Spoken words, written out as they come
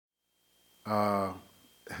Uh,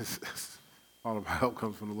 it's all of our help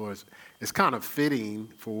comes from the Lord. It's kind of fitting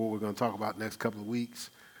for what we're going to talk about next couple of weeks,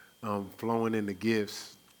 flowing in the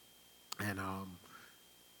gifts. And,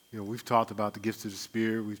 we've talked about the gifts of the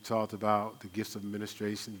Spirit. We've talked about the gifts of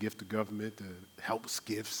administration, gift of government, the helps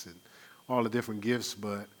gifts, and all the different gifts.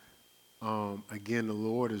 But, again, the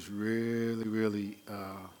Lord is really,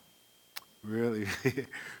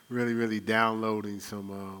 really downloading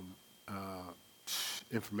some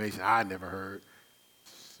information I never heard.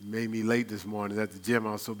 It made me late this morning at the gym.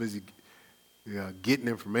 I was so busy getting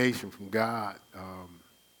information from God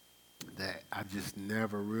that I just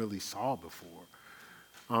never really saw before.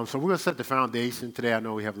 So we're going to set the foundation today. I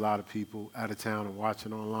know we have a lot of people out of town and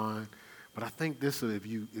watching online, but I think this, if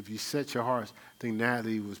you set your hearts, I think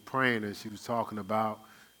Natalie was praying and she was talking about,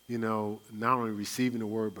 not only receiving the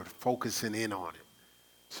word, but focusing in on it.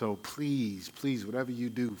 So please, whatever you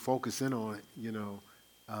do, focus in on it.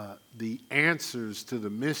 The answers to the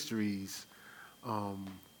mysteries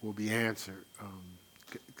will be answered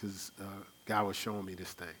because God was showing me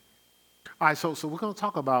this thing. All right, so we're going to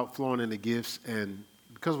talk about flowing in the gifts, and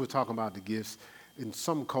because we're talking about the gifts, in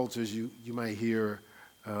some cultures you might hear,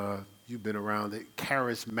 you've been around it,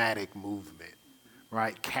 charismatic movement,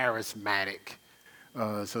 right? Charismatic.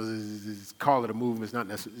 So call it a movement.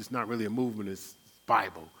 It's not really a movement. It's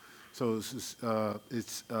Bible. So it's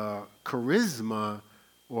charisma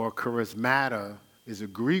or charismata is a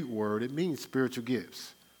Greek word. It means spiritual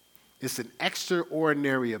gifts. It's an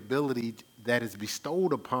extraordinary ability that is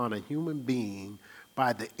bestowed upon a human being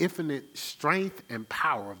by the infinite strength and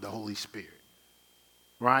power of the Holy Spirit.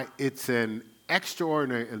 Right? It's an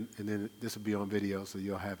extraordinary, and then this will be on video, so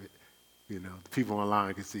you'll have it. The people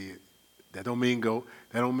online can see it. That don't mean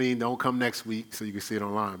don't come next week so you can see it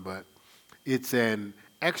online, but it's an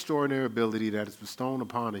extraordinary ability that is bestowed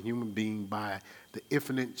upon a human being by the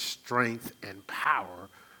infinite strength and power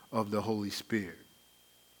of the Holy Spirit.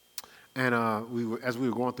 And as we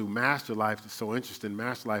were going through Master Life, it's so interesting.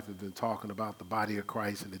 Master Life has been talking about the body of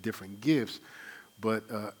Christ and the different gifts, but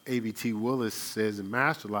A.B.T. Willis says in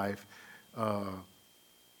Master Life,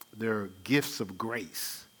 there are gifts of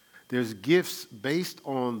grace. There's gifts based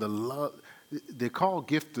on the love. They're called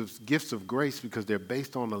gifts of grace because they're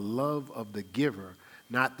based on the love of the giver,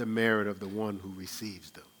 not the merit of the one who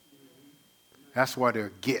receives them. That's why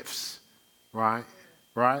they're gifts, right?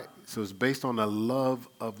 Right? So it's based on the love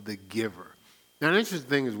of the giver. Now, the interesting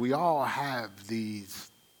thing is we all have these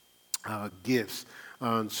gifts.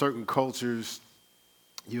 In certain cultures,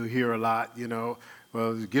 you hear a lot,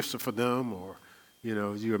 well, the gifts are for them, or,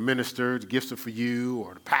 you're a minister, the gifts are for you,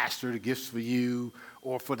 or the pastor, the gifts for you,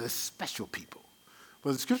 or for the special people.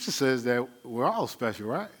 But the scripture says that we're all special,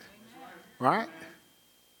 right? Right?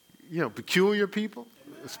 Peculiar people,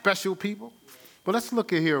 special people. But let's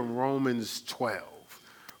look at here in Romans 12.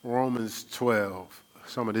 Romans 12.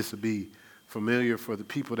 Some of this will be familiar for the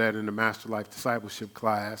people that are in the Master Life Discipleship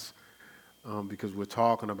class because we're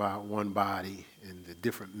talking about one body and the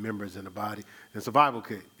different members in the body. And survival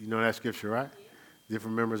kit, you know that scripture, right? Yeah.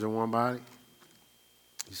 Different members in one body.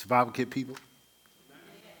 You survival kit people?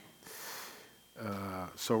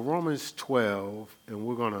 So Romans 12, and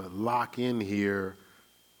we're going to lock in here.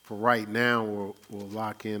 For right now, we'll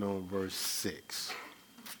lock in on verse 6.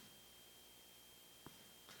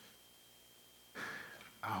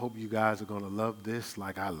 I hope you guys are going to love this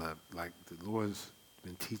like I love. Like the Lord's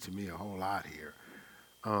been teaching me a whole lot here.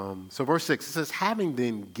 So verse 6, it says, having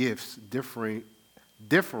then gifts differing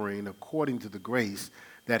according to the grace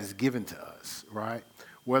that is given to us, right?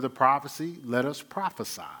 Whether prophecy, let us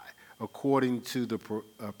prophesy according to the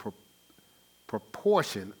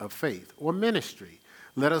proportion of faith, or ministry.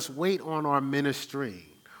 Let us wait on our ministering,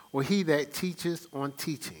 or he that teacheth on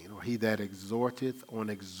teaching, or he that exhorteth on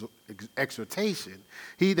exhortation.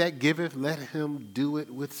 He that giveth, let him do it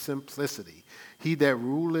with simplicity. He that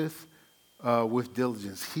ruleth with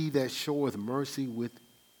diligence. He that showeth mercy with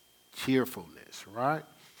cheerfulness, right?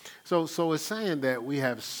 So it's saying that we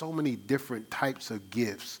have so many different types of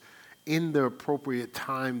gifts in the appropriate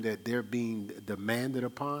time that they're being demanded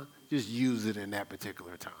upon. Just use it in that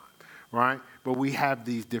particular time. Right? But we have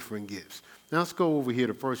these different gifts. Now let's go over here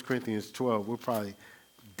to 1 Corinthians 12. We'll probably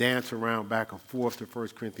dance around back and forth to 1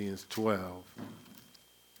 Corinthians 12.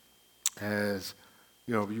 As,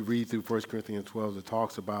 if you read through 1 Corinthians 12, it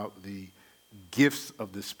talks about the gifts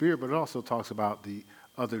of the Spirit, but it also talks about the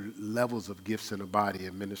other levels of gifts in the body,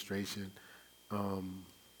 administration,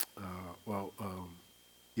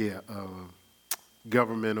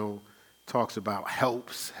 governmental, talks about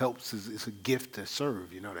helps. Helps is a gift to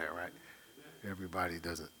serve. You know that, right? Everybody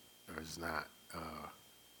doesn't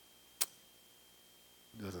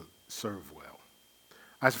serve well.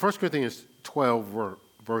 As 1 Corinthians 12,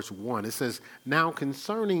 verse 1, it says, now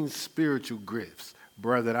concerning spiritual gifts,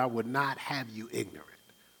 brethren, I would not have you ignorant.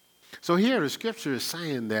 So here the scripture is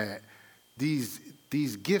saying that these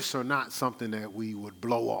gifts are not something that we would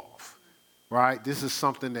blow off, right? This is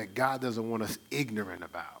something that God doesn't want us ignorant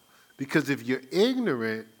about. Because if you're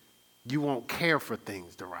ignorant, you won't care for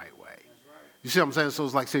things the right way. You see what I'm saying? So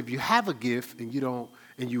it's like, say, if you have a gift and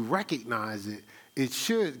you recognize it, it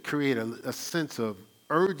should create a sense of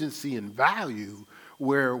urgency and value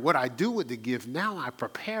where what I do with the gift, now I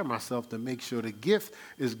prepare myself to make sure the gift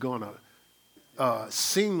is going to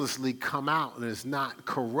seamlessly come out and it's not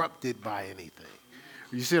corrupted by anything.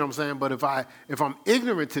 You see what I'm saying? But if I'm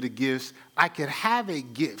ignorant to the gifts, I could have a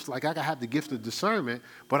gift, like I could have the gift of discernment,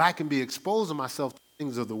 but I can be exposing myself to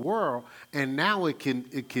things of the world, and now it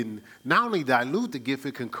can not only dilute the gift,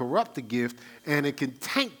 it can corrupt the gift, and it can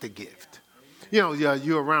taint the gift. You know,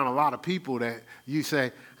 you're around a lot of people that you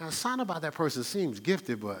say, something about that person seems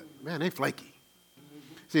gifted, but man, they flaky.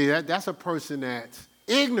 See, that's a person that's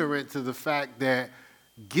ignorant to the fact that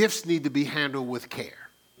gifts need to be handled with care.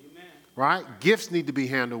 Right? Gifts need to be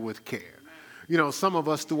handled with care. You know, some of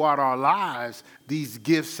us throughout our lives, these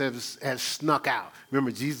gifts have snuck out.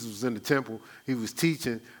 Remember, Jesus was in the temple. He was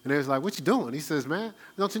teaching. And they was like, what you doing? He says, man,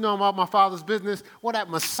 don't you know about my Father's business? Well, that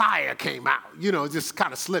Messiah came out. You know, just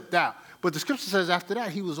kind of slipped out. But the scripture says after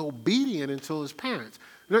that, he was obedient until his parents.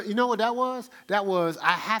 You know what that was? That was,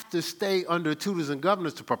 I have to stay under tutors and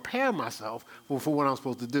governors to prepare myself for what I'm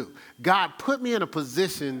supposed to do. God put me in a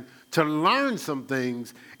position to learn some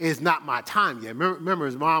things. It's not my time yet. Remember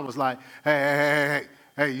his mom was like, hey,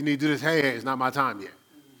 you need to do this. Hey, it's not my time yet.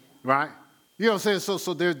 Right? You know what I'm saying?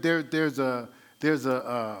 So there's a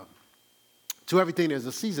to everything there's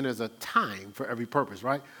a season, there's a time for every purpose,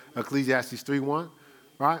 right? Ecclesiastes 3:1,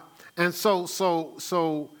 right? And so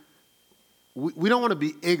we don't want to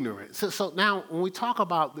be ignorant. So now when we talk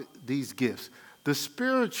about these gifts, the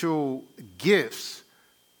spiritual gifts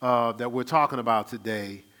that we're talking about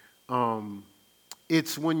today,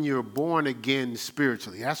 it's when you're born again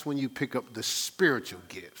spiritually. That's when you pick up the spiritual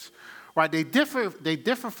gifts, right? They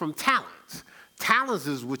differ from talents. Talents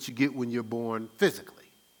is what you get when you're born physically,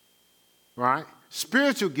 right?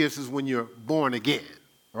 Spiritual gifts is when you're born again,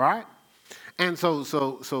 right? And so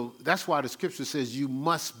that's why the scripture says you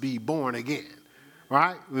must be born again,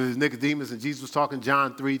 right? With Nicodemus and Jesus was talking,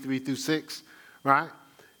 John 3:3-6, right?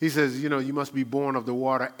 He says, you must be born of the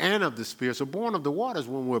water and of the Spirit. So born of the water is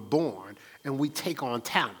when we're born and we take on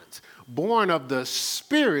talents. Born of the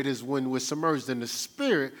Spirit is when we're submerged in the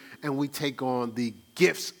Spirit and we take on the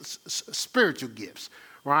gifts, spiritual gifts,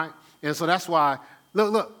 right? And so that's why,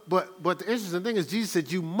 look, but the interesting thing is Jesus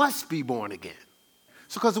said you must be born again.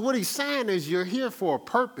 So because what he's saying is you're here for a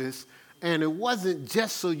purpose, and it wasn't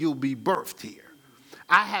just so you'll be birthed here.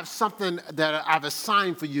 I have something that I've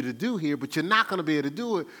assigned for you to do here, but you're not going to be able to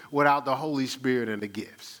do it without the Holy Spirit and the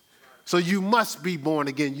gifts. So you must be born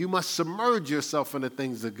again. You must submerge yourself in the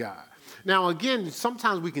things of God. Now, again,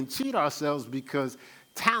 sometimes we can cheat ourselves because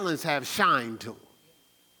talents have shine to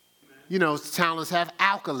them. Talents have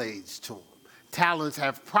accolades to them. Talents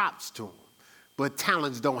have props to them. But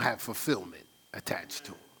talents don't have fulfillment attached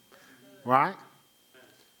to them, right?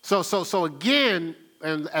 So again,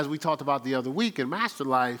 and as we talked about the other week in Master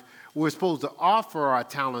Life, we're supposed to offer our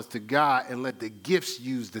talents to God and let the gifts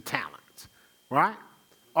use the talents, right?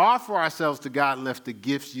 Offer ourselves to God and let the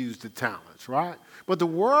gifts use the talents, right? But the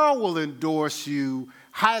world will endorse you,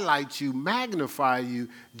 highlight you, magnify you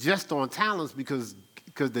just on talents because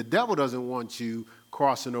the devil doesn't want you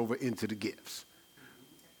crossing over into the gifts.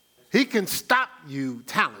 He can stop you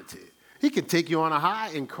talented. He can take you on a high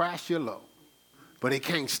and crash you low. But he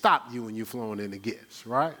can't stop you when you're flowing in the gifts,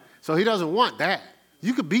 right? So he doesn't want that.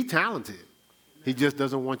 You could be talented. He just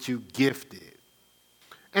doesn't want you gifted.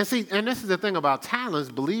 And this is the thing about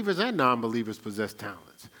talents. Believers and non-believers possess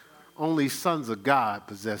talents. Only sons of God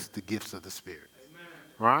possess the gifts of the Spirit,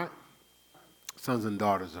 right? Sons and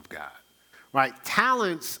daughters of God, right?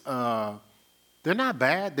 Talents, they're not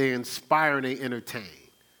bad. They inspire and they entertain.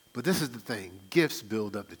 But this is the thing. Gifts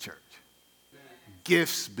build up the church.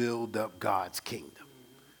 Gifts build up God's kingdom,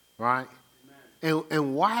 right?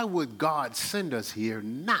 And why would God send us here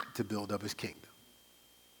not to build up his kingdom?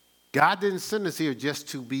 God didn't send us here just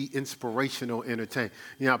to be inspirational, entertain.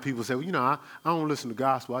 People say, well, I don't listen to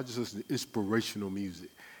gospel. I just listen to inspirational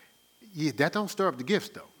music. Yeah, that don't stir up the gifts,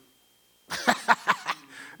 though.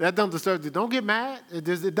 That don't disturb you. Don't get mad. It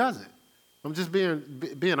doesn't. I'm just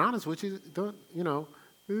being honest with you.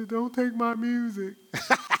 Don't take my music.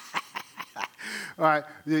 All right.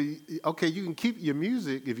 Okay, you can keep your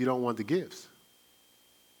music if you don't want the gifts.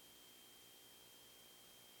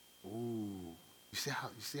 You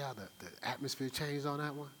see how the atmosphere changed on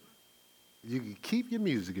that one? You can keep your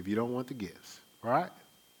music if you don't want the gifts, right?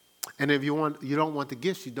 And if you don't want the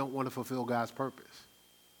gifts, you don't want to fulfill God's purpose.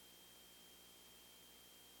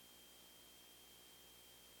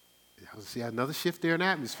 See another shift there in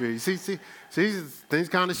atmosphere. You see, things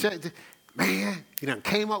kind of shake. Man, you done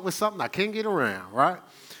came up with something I can't get around, right?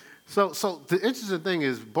 So the interesting thing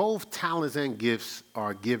is both talents and gifts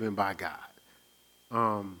are given by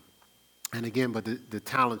God. And again, but the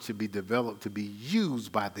talent should be developed to be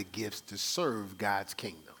used by the gifts to serve God's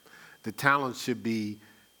kingdom. The talent should be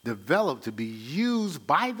developed to be used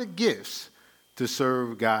by the gifts to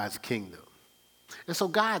serve God's kingdom. And so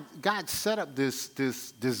God set up this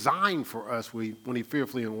design for us when he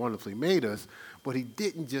fearfully and wonderfully made us, but he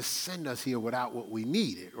didn't just send us here without what we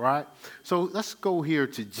needed, right? So let's go here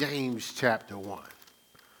to James chapter 1,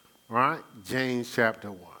 right? James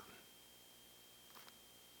chapter 1.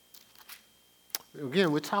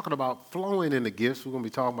 Again, we're talking about flowing in the gifts. We're going to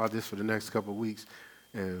be talking about this for the next couple of weeks.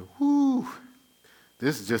 And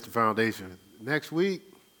this is just the foundation. Next week,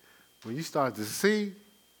 when you start to see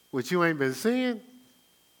what you ain't been seeing,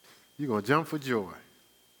 you're going to jump for joy.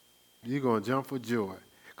 You're going to jump for joy.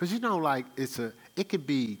 Because it could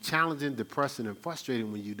be challenging, depressing, and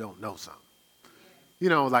frustrating when you don't know something.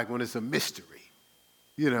 Like when it's a mystery.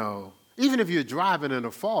 Even if you're driving in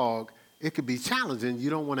a fog, it could be challenging. You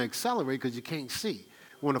don't want to accelerate because you can't see.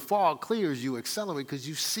 When the fog clears, you accelerate because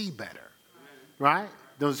you see better. Right?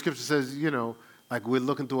 The scripture says, like we're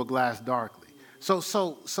looking through a glass darkly. So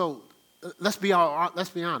let's be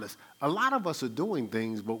honest. A lot of us are doing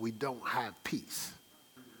things, but we don't have peace.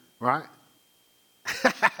 Right?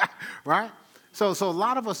 Right? So a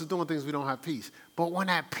lot of us are doing things we don't have peace. But when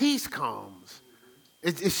that peace comes,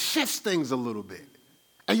 it shifts things a little bit.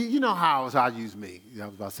 And you know how I use me. I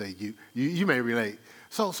was about to say you may relate.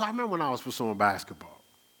 So I remember when I was pursuing basketball.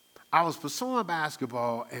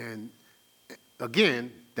 And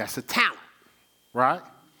again, that's a talent, right?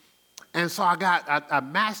 And so I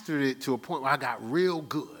mastered it to a point where I got real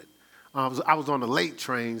good. I was on the late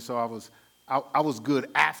train, so I was good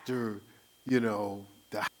after, the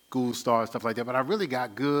high school start, stuff like that. But I really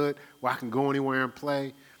got good where I can go anywhere and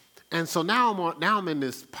play. And so now I'm in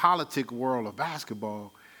this politic world of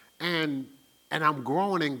basketball, and I'm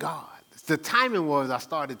growing in God. The timing was I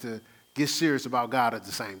started to get serious about God at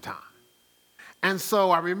the same time. And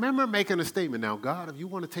so I remember making a statement. Now, God, if you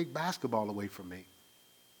want to take basketball away from me,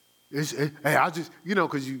 I'll just,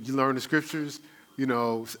 because you learn the scriptures,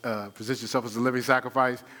 present yourself as a living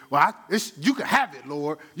sacrifice. Well, you can have it,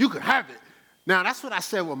 Lord. You can have it. Now, that's what I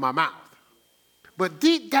said with my mouth. But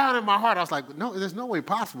deep down in my heart, I was like, no, there's no way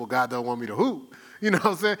possible God don't want me to hoop. You know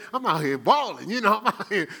what I'm saying? I'm out here balling. I'm out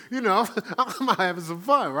here, I'm out having some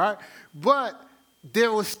fun, right? But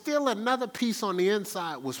there was still another piece on the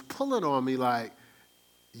inside was pulling on me like,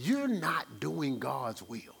 you're not doing God's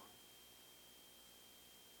will.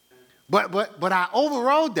 But I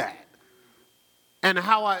overrode that. And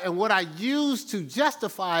what I used to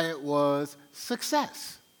justify it was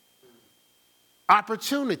success,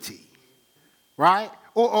 opportunity, right?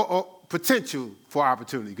 Or potential for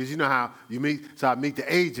opportunity. Because you know how I meet the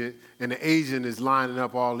agent, and the agent is lining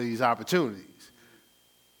up all these opportunities.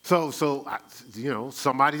 So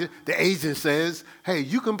the agent says, hey,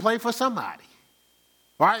 you can play for somebody.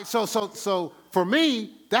 Right? So for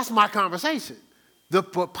me, that's my conversation. The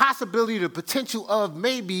possibility, the potential of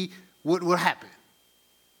maybe what would happen.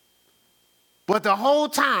 But the whole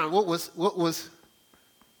time, what was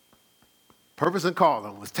purpose and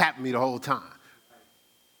calling was tapping me the whole time.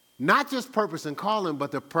 Not just purpose and calling,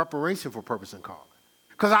 but the preparation for purpose and calling.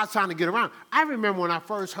 Because I was trying to get around. I remember when I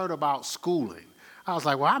first heard about schooling, I was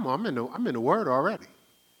like, well, I'm in the Word already.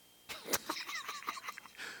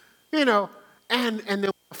 And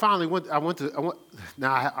then finally I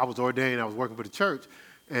was ordained, I was working for the church,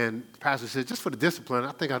 and the pastor said, just for the discipline,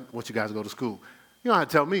 I think I want you guys to go to school. You don't have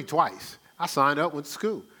to tell me twice. I signed up, went to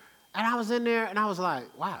school. And I was in there, and I was like,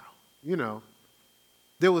 wow,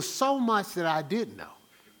 there was so much that I didn't know.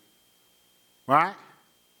 Right?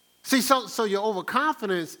 See, so your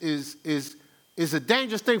overconfidence is a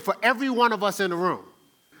dangerous thing for every one of us in the room.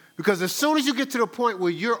 Because as soon as you get to the point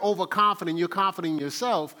where you're overconfident, you're confident in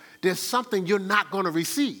yourself, there's something you're not going to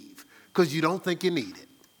receive because you don't think you need it.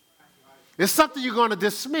 It's something you're going to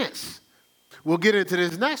dismiss. We'll get into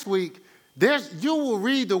this next week. You will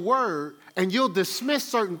read the word and you'll dismiss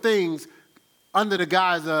certain things under the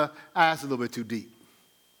guise of, that's a little bit too deep.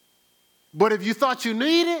 But if you thought you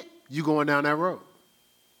needed it, you're going down that road.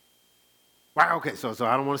 Right, okay, so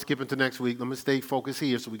I don't want to skip into next week. Let me stay focused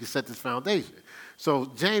here so we can set this foundation. So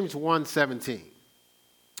James 1:17.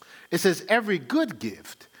 It says every good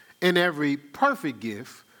gift and every perfect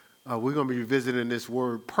gift. We're going to be revisiting this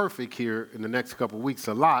word perfect here in the next couple of weeks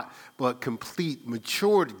a lot, but complete,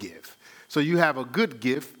 matured gift. So you have a good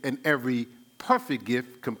gift, and every perfect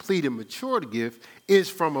gift, complete and matured gift, is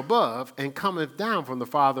from above and cometh down from the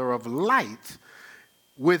Father of light,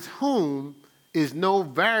 with whom is no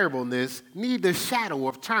variableness, neither shadow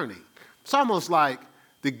of turning. It's almost like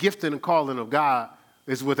the gift and the calling of God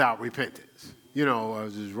is without repentance. You know,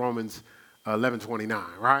 this is Romans 11:29,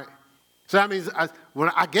 right? So that means when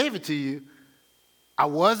I gave it to you, I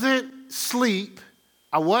wasn't asleep,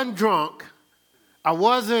 I wasn't drunk, I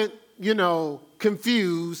wasn't,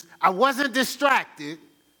 confused, I wasn't distracted.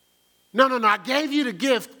 No, I gave you the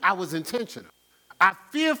gift, I was intentional. I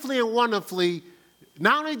fearfully and wonderfully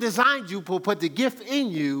not only designed you, but put the gift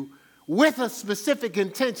in you with a specific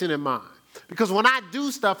intention in mind. Because when I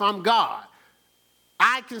do stuff, I'm God.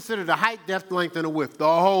 I consider the height, depth, length, and the width, the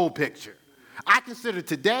whole picture. I consider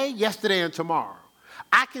today, yesterday, and tomorrow.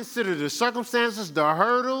 I consider the circumstances, the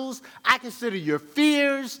hurdles. I consider your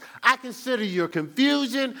fears. I consider your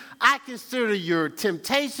confusion. I consider your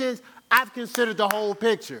temptations. I've considered the whole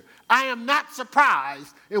picture. I am not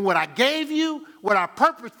surprised in what I gave you, what I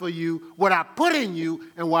purposed for you, what I put in you,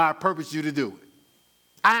 and why I purposed you to do it.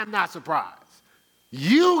 I am not surprised.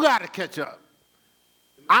 You got to catch up.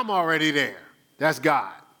 I'm already there. That's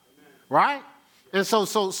God. Right? And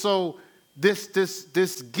so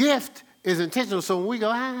this gift is intentional. So when we go,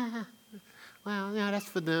 well, yeah, that's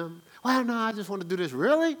for them. Well, no, I just want to do this.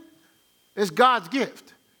 Really? It's God's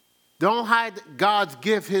gift. Don't hide God's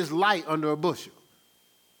gift, his light, under a bushel.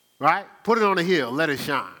 Right? Put it on a hill. Let it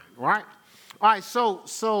shine. Right? All right,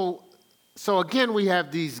 so again, we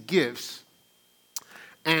have these gifts.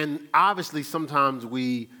 And obviously, sometimes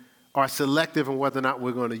we are selective in whether or not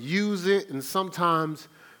we're going to use it. And sometimes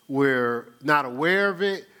we're not aware of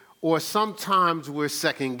it. Or sometimes we're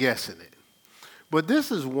second guessing it. But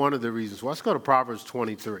this is one of the reasons. Well, let's go to Proverbs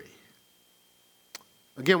 23.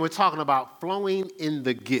 Again, we're talking about flowing in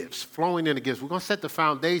the gifts. Flowing in the gifts. We're going to set the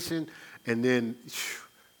foundation, and then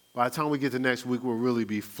by the time we get to next week, we'll really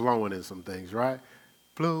be flowing in some things, right?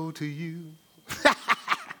 Flow to you.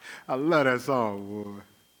 I love that song, boy.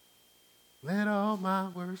 Let all my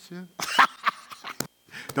worship.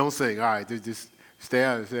 Don't sing. All right, just stay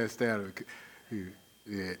out of it.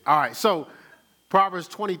 Yeah. All right, so Proverbs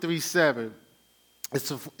 23:7,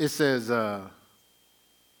 it says,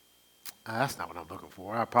 that's not what I'm looking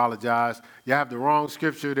for. I apologize. You have the wrong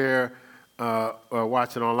scripture there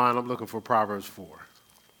watching online. I'm looking for Proverbs 4.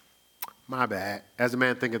 My bad. As a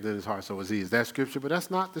man thinketh in his heart, so is he. Is that scripture? But that's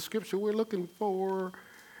not the scripture we're looking for.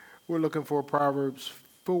 We're looking for Proverbs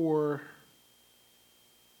 4.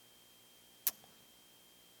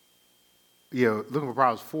 Yeah, looking for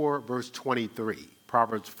Proverbs 4, verse 23.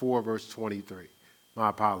 Proverbs 4, verse 23. My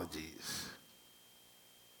apologies.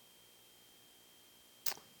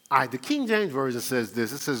 All right, the King James Version says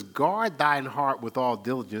this. It says, guard thine heart with all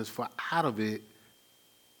diligence, for out of it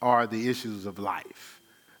are the issues of life.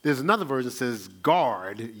 There's another version that says,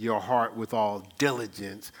 guard your heart with all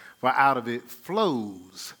diligence, for out of it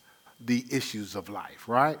flows the issues of life,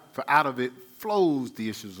 right? For out of it flows the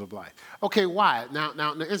issues of life. Okay, why? Now,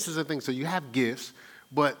 the interesting thing, so you have gifts,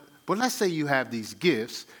 but let's say you have these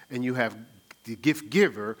gifts, and you have the gift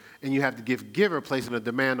giver, and you have the gift giver placing a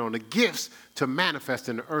demand on the gifts to manifest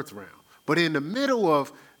in the earth realm. But in the middle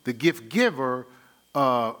of the gift giver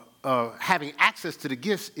having access to the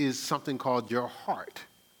gifts is something called your heart.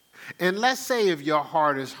 And let's say if your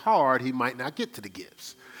heart is hard, he might not get to the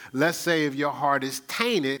gifts. Let's say if your heart is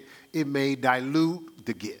tainted, it may dilute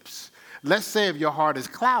the gifts. Let's say if your heart is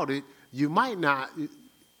clouded, you might not.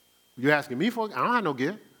 You're asking me for, I don't have no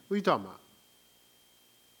gift. What are you talking about?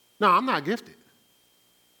 No, I'm not gifted.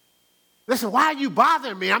 Listen, why are you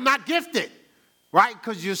bothering me? I'm not gifted. Right?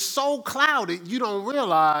 Because you're so clouded, you don't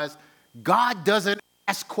realize God doesn't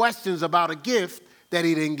ask questions about a gift that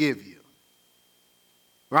he didn't give you.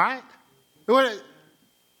 Right? We're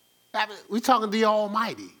talking the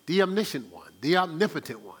Almighty, the omniscient one, the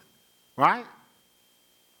omnipotent one. Right?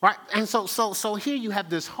 Right? And so here you have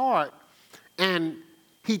this heart, and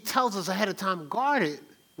he tells us ahead of time, guard it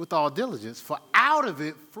with all diligence, for out of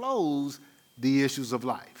it flows the issues of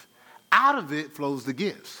life. Out of it flows the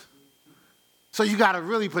gifts. So you got to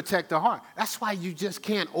really protect the heart. That's why you just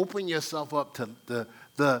can't open yourself up to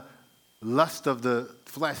the lust of the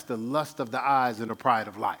flesh, the lust of the eyes, and the pride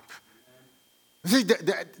of life. See,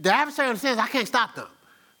 the adversary understands I can't stop them,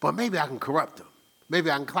 but maybe I can corrupt them. Maybe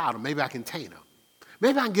I can cloud them. Maybe I can taint them.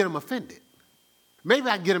 Maybe I can get them offended. Maybe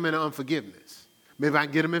I can get them in unforgiveness. Maybe I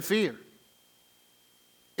can get them in fear.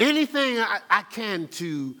 Anything I can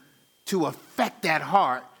to to affect that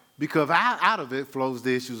heart, because out of it flows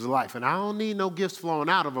the issues of life. And I don't need no gifts flowing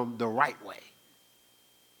out of them the right way.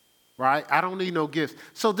 Right? I don't need no gifts.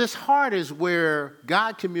 So this heart is where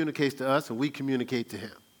God communicates to us and we communicate to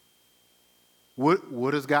him.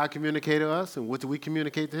 What does God communicate to us and what do we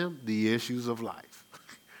communicate to him? The issues of life.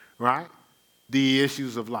 Right? The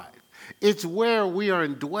issues of life. It's where we are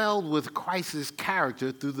indwelled with Christ's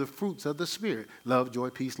character through the fruits of the Spirit. Love, joy,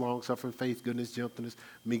 peace, long-suffering, faith, goodness, gentleness,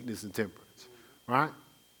 meekness, and temperance. Right?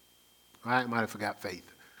 I might have forgot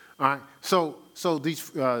faith. All right? So these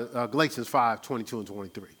Galatians 5, 22 and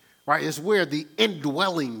 23. Right? It's where the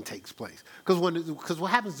indwelling takes place. Because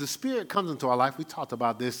what happens, the Spirit comes into our life. We talked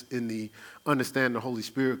about this in the Understand the Holy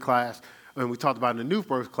Spirit class, and we talked about it in the New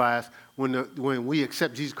Birth class. When we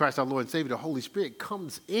accept Jesus Christ, our Lord and Savior, the Holy Spirit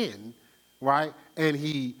comes in, right? And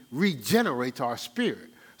he regenerates our spirit.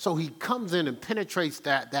 So he comes in and penetrates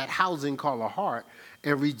that housing called a heart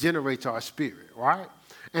and regenerates our spirit, right?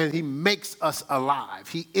 And he makes us alive.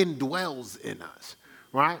 He indwells in us.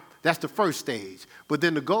 Right? That's the first stage. But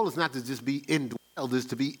then the goal is not to just be indwelled, it's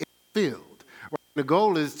to be filled. Right? The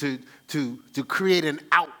goal is to create an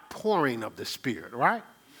outpouring of the Spirit, right?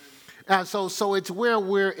 So it's where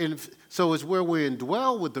we're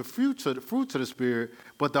indwelled with the fruits of the Spirit,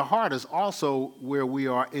 but the heart is also where we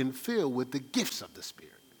are infilled with the gifts of the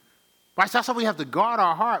Spirit. Right? So that's why we have to guard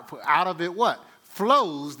our heart. For out of it what?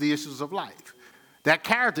 Flows the issues of life. That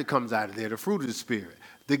character comes out of there, the fruit of the Spirit.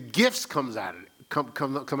 The gifts comes out of it. Come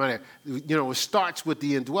out of it. You know, it starts with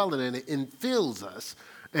the indwelling and it infills us,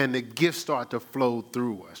 and the gifts start to flow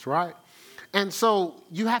through us, right? And so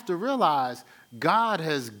you have to realize God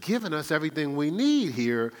has given us everything we need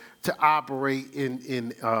here to operate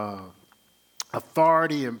in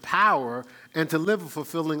authority and power and to live a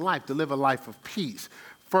fulfilling life, to live a life of peace.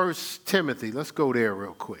 1 Timothy, let's go there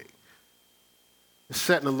real quick.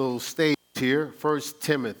 Setting a little stage here. 1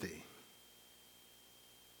 Timothy.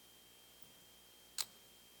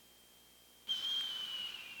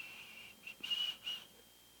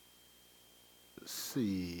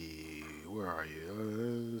 See, where are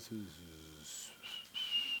you?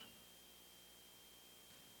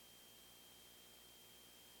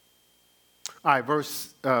 All right, 1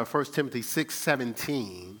 Timothy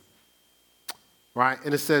 6:17, right?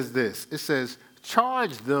 And it says this. It says,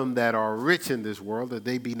 charge them that are rich in this world that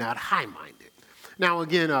they be not high-minded. Now,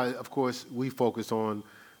 again, of course, we focus on,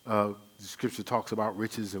 the scripture talks about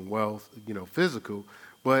riches and wealth, physical.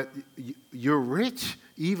 But you're rich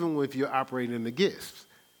even if you're operating in the gifts.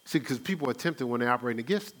 See, because people are tempted when they operate in the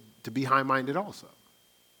gifts to be high-minded also,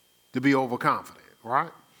 to be overconfident,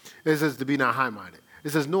 right? It says to be not high-minded.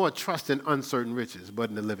 It says, nor trust in uncertain riches,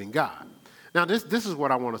 but in the living God. Now, this is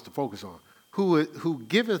what I want us to focus on. Who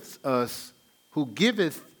giveth us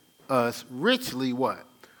richly what?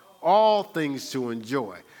 All things to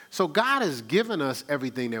enjoy. So God has given us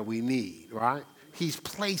everything that we need, right? He's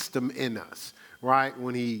placed them in us. Right,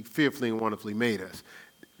 when he fearfully and wonderfully made us.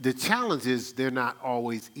 The challenge is they're not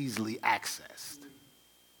always easily accessed,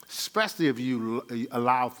 especially if you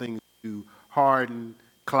allow things to harden,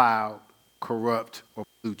 cloud, corrupt, or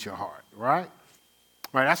pollute your heart, right?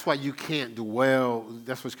 Right. That's why you can't dwell.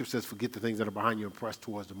 That's what Scripture says, forget the things that are behind you and press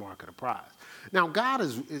towards the mark of the prize. Now, God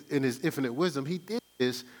is, in his infinite wisdom, he did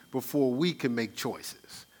this before we can make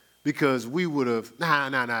choices. Because we would have, nah.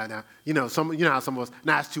 You know how some of us,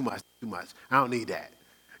 it's too much. I don't need that.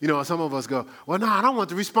 Some of us go, well, I don't want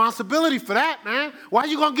the responsibility for that, man. Why are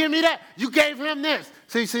you going to give me that? You gave him this.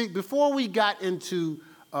 See, before we got into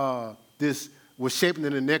this, was shaping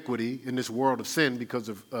in iniquity in this world of sin because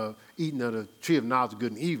of eating of the tree of knowledge of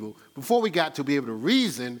good and evil, before we got to be able to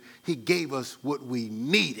reason, he gave us what we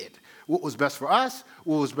needed. What was best for us,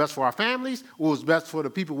 what was best for our families, what was best for the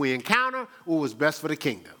people we encounter, what was best for the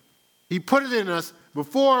kingdom. He put it in us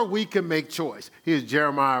before we can make choice. Here's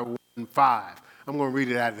Jeremiah 1:5. I'm going to read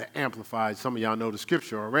it out of the Amplified. Some of y'all know the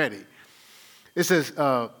scripture already. It says,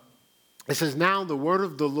 now the word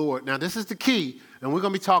of the Lord. Now, this is the key, and we're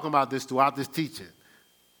going to be talking about this throughout this teaching.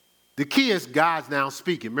 The key is God's now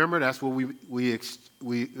speaking. Remember, that's what we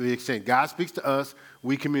exchange. God speaks to us.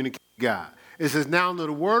 We communicate to God. It says, now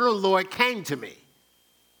the word of the Lord came to me.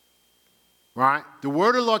 Right? The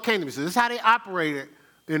word of the Lord came to me. So this is how they operated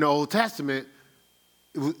in the Old Testament.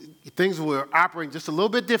 Things were operating just a little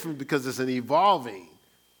bit different because it's an evolving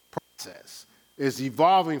process. It's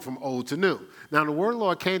evolving from old to new. Now, the word of the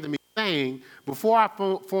Lord came to me saying, before I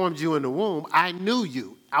formed you in the womb, I knew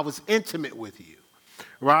you. I was intimate with you,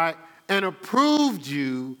 right? And approved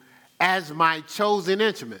you as my chosen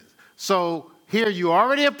instrument. So here you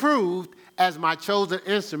already approved as my chosen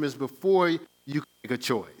instruments before you make a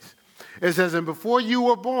choice. It says, and before you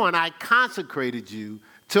were born, I consecrated you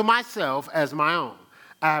to myself as my own.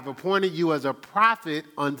 I have appointed you as a prophet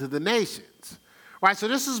unto the nations. Right? So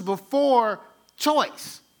this is before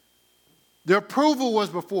choice. The approval was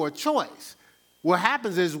before choice. What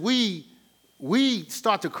happens is we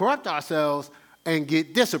start to corrupt ourselves and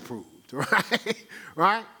get disapproved, right?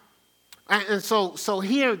 Right? And so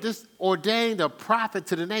here, this ordained a prophet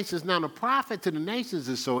to the nations. Now, the prophet to the nations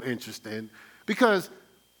is so interesting because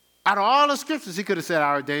out of all the scriptures, he could have said,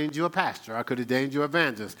 I ordained you a pastor. I could have ordained you an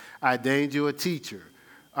evangelist. I ordained you a teacher.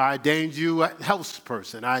 I ordained you a health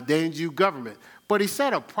person. I ordained you government. But he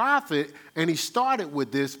said a prophet, and he started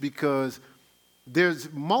with this because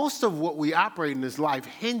there's most of what we operate in this life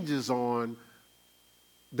hinges on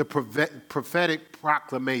the prophetic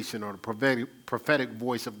proclamation or the prophetic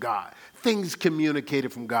voice of God. Things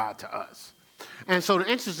communicated from God to us. And so the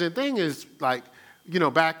interesting thing is, like, you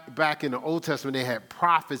know, back in the Old Testament, they had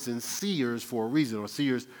prophets and seers for a reason, or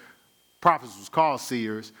seers, prophets was called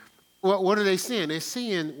seers. What are they seeing? They're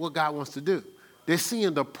seeing what God wants to do. They're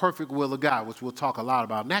seeing the perfect will of God, which we'll talk a lot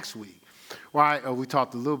about next week, right? We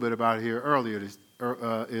talked a little bit about it here earlier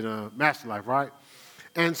in Master Life, right?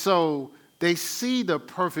 And so they see the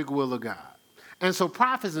perfect will of God. And so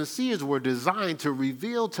prophets and seers were designed to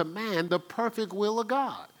reveal to man the perfect will of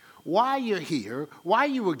God. Why you're here, why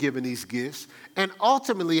you were given these gifts, and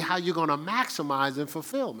ultimately how you're going to maximize in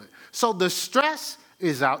fulfillment. So the stress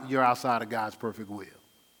is you're outside of God's perfect will.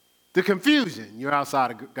 The confusion, you're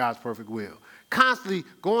outside of God's perfect will. Constantly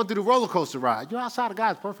going through the roller coaster ride, you're outside of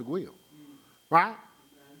God's perfect will. Right?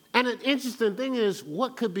 And an interesting thing is,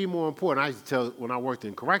 what could be more important? I used to tell, when I worked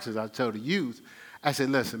in corrections, I would tell the youth, I said,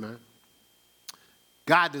 listen, man,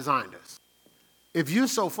 God designed us. If you're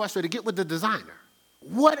so frustrated, get with the designer.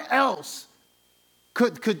 What else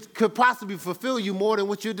could possibly fulfill you more than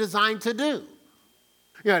what you're designed to do?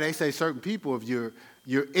 You know, they say certain people, if you're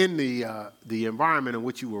in the environment in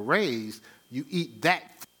which you were raised, you eat that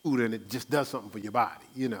food and it just does something for your body,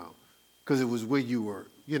 you know, because it was where you were,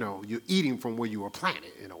 you know, you're eating from where you were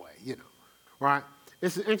planted in a way, you know, right?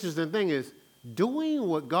 It's an interesting thing is doing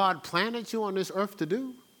what God planted you on this earth to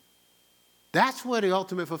do. That's where the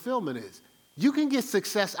ultimate fulfillment is. You can get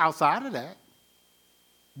success outside of that.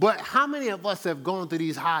 But how many of us have gone through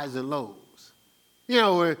these highs and lows? You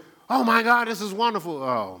know, where, oh my God, this is wonderful.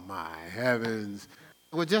 Oh my heavens.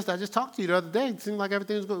 Well, I just talked to you the other day. It seemed like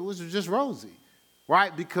everything was good. It was just rosy,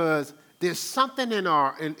 right? Because there's something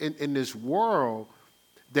in this world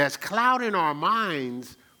that's clouding our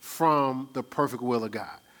minds from the perfect will of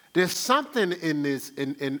God. There's something in this,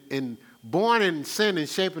 in born in sin and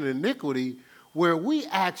shaping iniquity, where we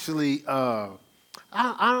actually, I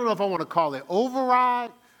don't know if I want to call it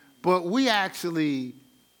override, but we actually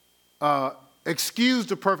excuse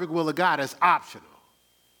the perfect will of God as optional.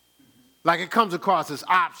 Like it comes across as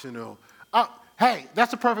optional. Hey,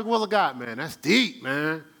 that's the perfect will of God, man. That's deep,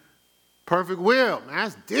 man. Perfect will, man.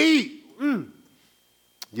 That's deep.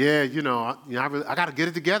 Yeah, I got to get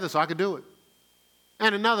it together so I can do it.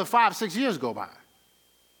 And another 5-6 years go by.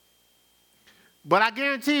 But I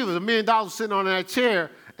guarantee you, if $1 million sitting on that chair,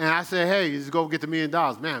 and I said, hey, just go get the $1 million.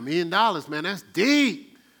 Man, $1 million, man, that's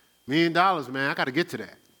deep. $1 million, man, I got to get to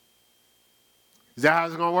that. Is that how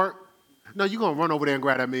it's going to work? No, you're going to run over there and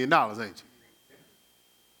grab that $1 million, ain't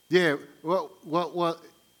you? Yeah, well,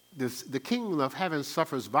 the kingdom of heaven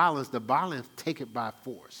suffers violence. The violent take it by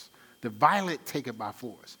force. The violent take it by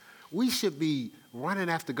force. We should be running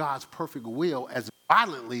after God's perfect will as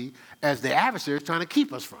violently as the adversary is trying to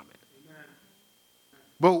keep us from it.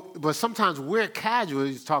 But sometimes we're casual.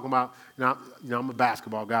 He's talking about, I'm a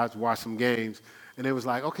basketball guy. I watch some games. And it was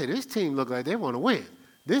like, okay, this team look like they want to win.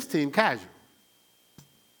 This team casual.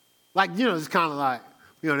 Like, it's kind of like,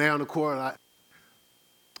 they're on the court like,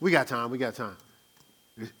 we got time.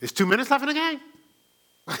 It's 2 minutes left in the game.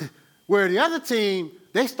 Where the other team,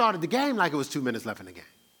 they started the game like it was 2 minutes left in the game.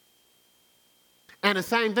 And the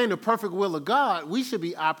same thing, the perfect will of God, we should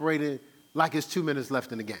be operating like it's 2 minutes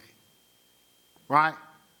left in the game. Right?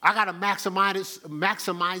 I got to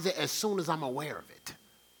maximize it as soon as I'm aware of it.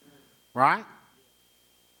 Right?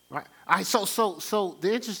 Right. So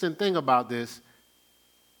the interesting thing about this,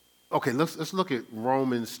 okay, let's look at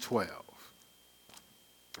Romans 12.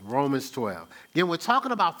 Romans 12. Again, we're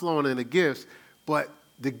talking about flowing in the gifts, but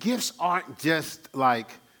the gifts aren't just like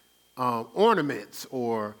ornaments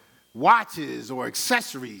or watches or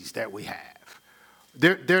accessories that we have.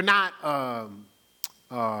 They're not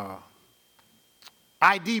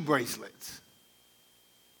ID bracelets.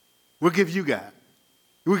 We'll give you God.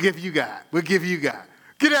 We'll give you God. We'll give you God.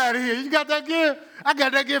 Get out of here. You got that gift? I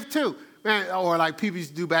got that gift too. Man, or like people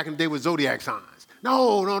used to do back in the day with zodiac signs.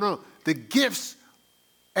 No. The gifts,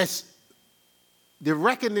 as the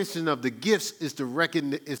recognition of the gifts is to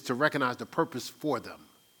recognize the purpose for them.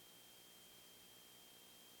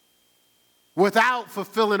 Without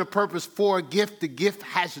fulfilling a purpose for a gift, the gift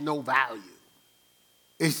has no value.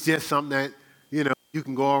 It's just something that, you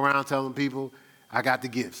can go around telling people, I got the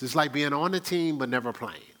gifts. It's like being on the team but never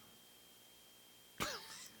playing.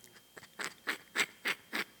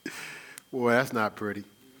 Boy, that's not pretty.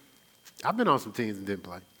 I've been on some teams and didn't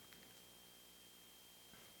play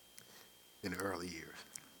in the early years.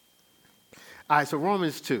 All right, so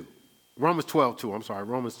Romans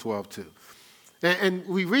 12:2. And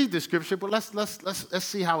we read the scripture, but let's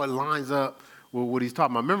see how it lines up with what he's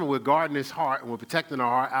talking about. Remember, we're guarding his heart and we're protecting our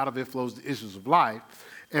heart. Out of it flows the issues of life.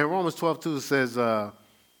 And Romans 12:2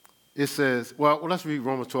 says, well, let's read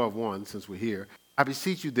Romans 12:1 since we're here. I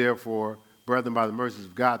beseech you, therefore, brethren, by the mercies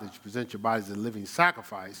of God, that you present your bodies as a living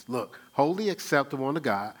sacrifice. Look, wholly acceptable unto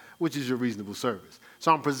God, which is your reasonable service.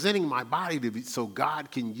 So I'm presenting my body to be so God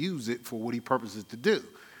can use it for what he purposes to do.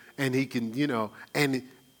 And he can, and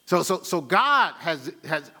so God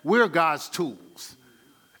we're God's tools.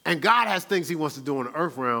 And God has things he wants to do in the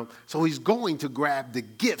earth realm, so he's going to grab the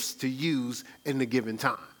gifts to use in the given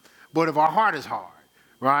time. But if our heart is hard,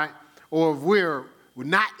 right, or if we're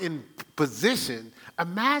not in position,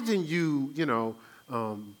 imagine you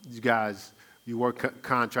guys, you work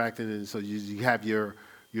contracting, and so you have your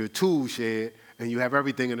tool shed, and you have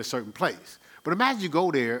everything in a certain place. But imagine you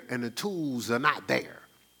go there, and the tools are not there,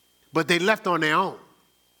 but they left on their own.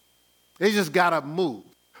 They just got to move.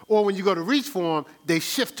 Or when you go to reach for them, they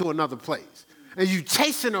shift to another place. And you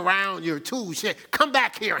chasing around your tool shed. Come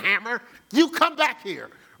back here, hammer. You come back here,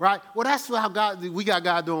 right? Well, that's how we got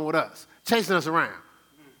God doing with us, chasing us around.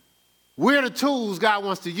 We're the tools God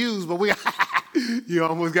wants to use, but you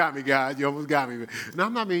almost got me, God. You almost got me. No,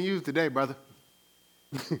 I'm not being used today, brother.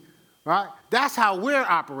 Right? That's how we're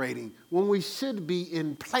operating when we should be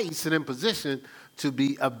in place and in position to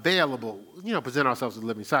be available, present ourselves as a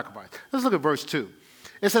living sacrifice. Let's look at verse 2.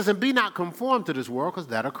 It says, and be not conformed to this world, because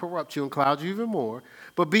that'll corrupt you and cloud you even more,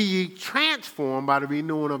 but be ye transformed by the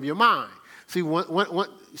renewing of your mind. See,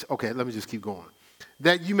 okay, let me just keep going.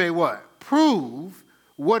 That you may what? Prove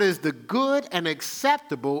what is the good and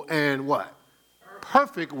acceptable and what?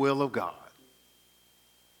 Perfect will of God.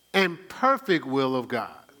 And perfect will of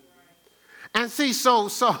God. And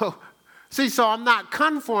so I'm not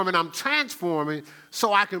conforming, I'm transforming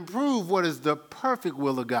so I can prove what is the perfect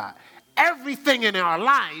will of God. Everything in our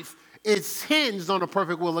life is hinged on the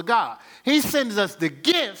perfect will of God. He sends us the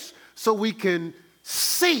gifts so we can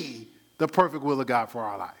see the perfect will of God for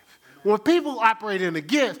our life. When people operate in the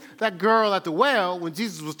gifts, that girl at the well, when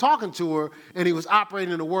Jesus was talking to her and he was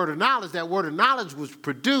operating in the word of knowledge, that word of knowledge was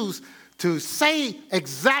produced to say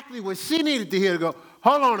exactly what she needed to hear, to go,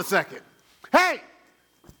 hold on a second. Hey,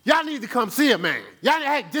 y'all need to come see a man.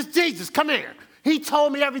 Hey, this Jesus, come here. He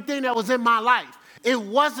told me everything that was in my life. It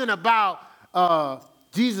wasn't about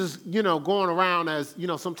Jesus, going around as,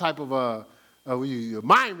 some type of a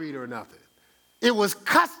mind reader or nothing. It was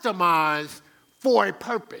customized for a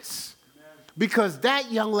purpose. Because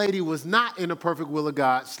that young lady was not in the perfect will of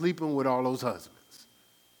God, sleeping with all those husbands.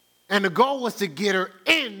 And the goal was to get her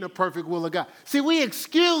in the perfect will of God. See, we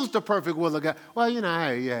excuse the perfect will of God. Well,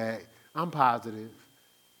 hey, I'm positive.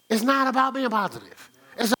 It's not about being positive.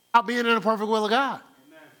 It's about being in the perfect will of God.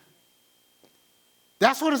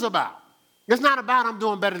 That's what it's about. It's not about I'm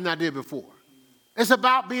doing better than I did before. It's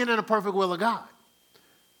about being in the perfect will of God.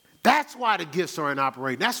 That's why the gifts are in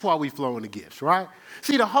operation. That's why we flow in the gifts, right?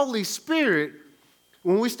 See, the Holy Spirit,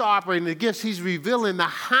 when we start operating the gifts, he's revealing the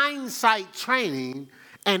hindsight training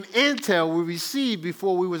and intel we received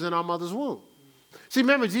before we was in our mother's womb. See,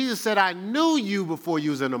 remember, Jesus said, I knew you before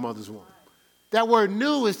you was in the mother's womb. That word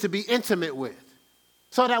knew is to be intimate with.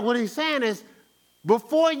 So that what he's saying is,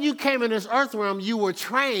 before you came in this earth realm, you were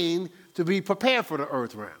trained to be prepared for the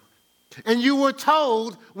earth realm. And you were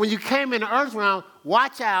told when you came in the earth realm,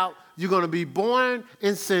 watch out, you're going to be born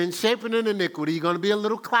in sin, shaping in iniquity, you're going to be a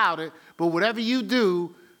little clouded, but whatever you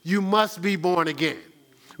do, you must be born again.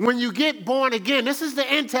 When you get born again, this is the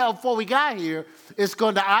intel before we got here, it's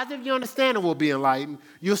going to, either of your understanding will be enlightened,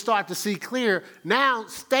 you'll start to see clear. Now,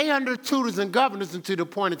 stay under tutors and governors until the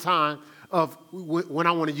point of time of when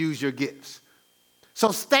I want to use your gifts.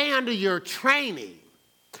 So stay under your training.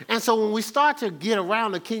 And so when we start to get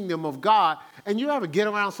around the kingdom of God, and you ever get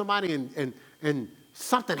around somebody and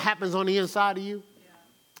something happens on the inside of you? Yeah.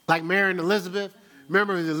 Like Mary and Elizabeth.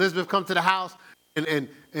 Remember when Elizabeth come to the house and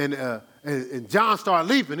John started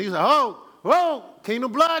leaping. He was like, whoa,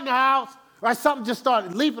 kingdom blood in the house. Right? Something just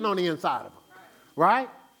started leaping on the inside of him. Right?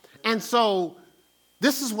 And so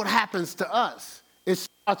This is what happens to us. It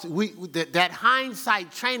starts, that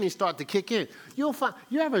hindsight training start to kick in. You'll find,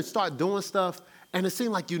 you ever start doing stuff and it seems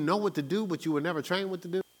like you know what to do, but you were never trained what to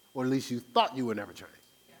do? Or at least you thought you were never trained.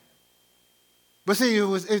 But see,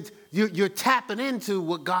 you're tapping into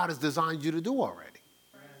what God has designed you to do already.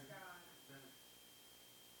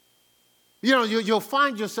 You know, you'll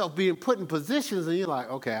find yourself being put in positions and you're like,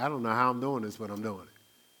 okay, I don't know how I'm doing this, but I'm doing it.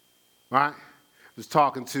 Right? I was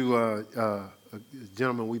talking to a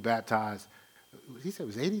gentleman we baptized. He said it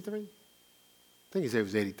was 83? I think he said it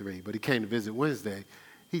was 83, but he came to visit Wednesday.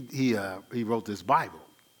 He wrote this Bible.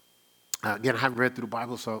 Again, I haven't read through the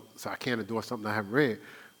Bible, so I can't endorse something I haven't read.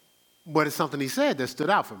 But it's something he said that stood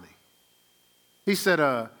out for me. He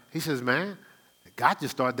says, man, God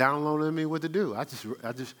just started downloading me what to do.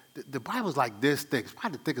 The Bible's like this thick. It's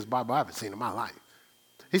probably the thickest Bible I've ever seen in my life.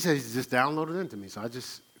 He said he just downloaded it into me, so I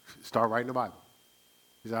just start writing the Bible.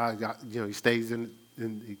 He said, he stays in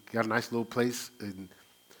he got a nice little place in,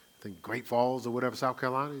 I think, Great Falls or whatever, South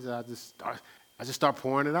Carolina. He said, I just start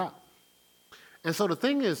pouring it out. And so the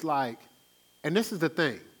thing is like, and this is the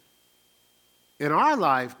thing. In our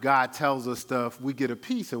life, God tells us stuff, we get a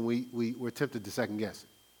piece, and we're tempted to second guess it.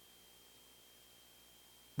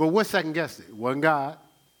 But what second guessed it? It wasn't God.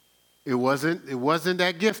 It wasn't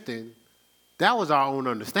that gifting. That was our own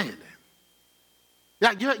understanding.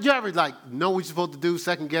 Yeah, you ever know what you're supposed to do,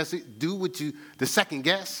 second guess it, do the second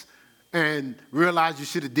guess, and realize you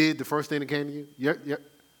should have did the first thing that came to you? You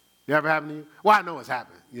ever happen to you? Well, I know it's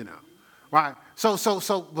happened, Right? So,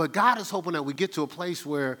 but God is hoping that we get to a place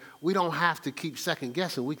where we don't have to keep second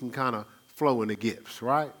guessing. We can kind of flow in the gifts,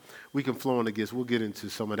 right? We can flow in the gifts. We'll get into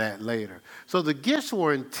some of that later. So the gifts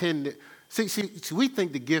were intended. See, we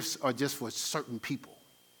think the gifts are just for certain people,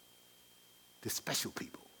 the special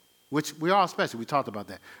people, which we are special. We talked about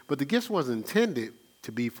that. But the gifts wasn't intended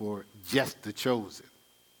to be for just the chosen.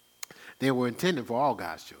 They were intended for all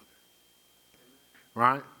God's children,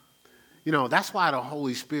 right? That's why the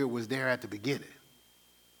Holy Spirit was there at the beginning.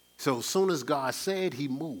 So as soon as God said, he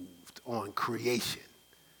moved on creation.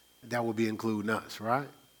 That would be including us, right?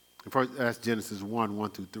 First, that's Genesis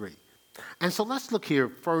 1:1-3. And so let's look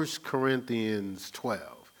here, 1 Corinthians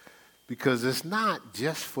 12, because it's not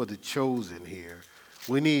just for the chosen here.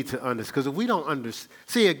 We need to understand, because if we don't understand,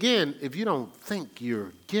 see, again, if you don't think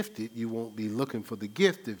you're gifted, you won't be looking for the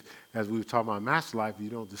gift. If, as we were talking about Master Life, if you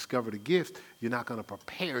don't discover the gift, you're not going to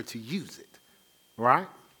prepare to use it, right?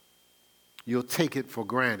 You'll take it for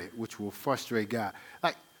granted, which will frustrate God.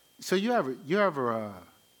 So you ever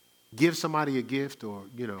give somebody a gift, or,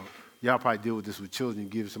 y'all probably deal with this with children, you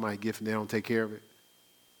give somebody a gift and they don't take care of it?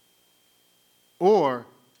 Or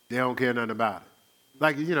they don't care nothing about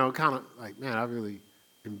it. Kind of like, man, I really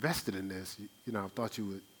invested in this. I thought you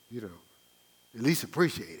would, at least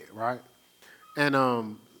appreciate it, right? And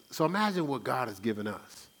so imagine what God has given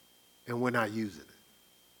us, and we're not using it.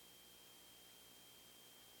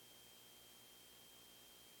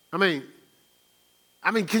 I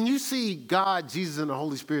mean, can you see God, Jesus, and the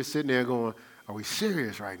Holy Spirit sitting there going, are we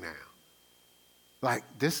serious right now? Like,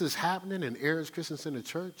 this is happening in Aries Christian Center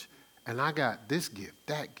Church, and I got this gift,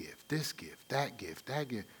 that gift, this gift, that gift, that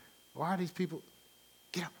gift. Why are these people?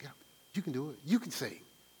 Get up. You can do it. You can sing.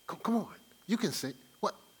 Come on. You can sing.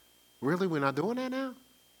 What? Really? We're not doing that now?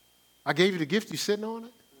 I gave you the gift. You sitting on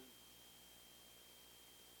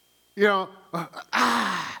it?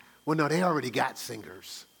 Well, no, they already got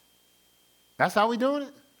singers. That's how we doing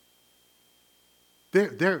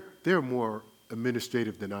it? They're more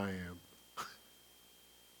administrative than I am.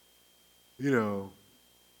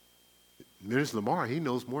 Minister Lamar, he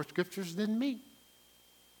knows more scriptures than me.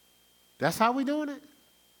 That's how we doing it?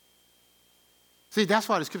 See, that's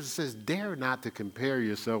why the scripture says, dare not to compare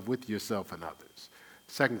yourself with yourself and others.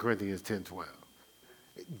 2 Corinthians 10:12.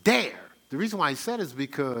 Dare. The reason why he said it is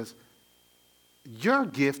because your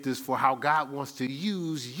gift is for how God wants to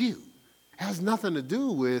use you. It has nothing to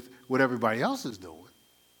do with what everybody else is doing.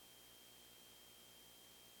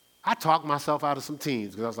 I talked myself out of some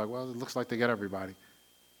teams because I was like, well, it looks like they got everybody.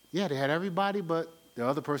 Yeah, they had everybody, but the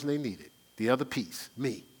other person they needed, the other piece,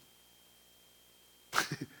 me.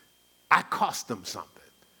 I cost them something,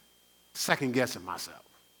 second guessing myself,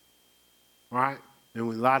 right? And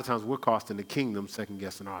a lot of times we're costing the kingdom, second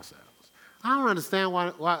guessing ourselves. I don't understand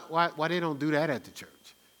why they don't do that at the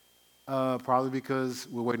church. Probably because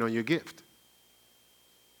we're waiting on your gift.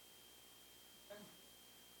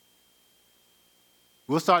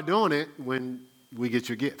 We'll start doing it when we get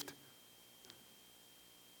your gift.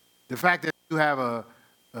 The fact that you have a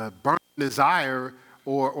burning desire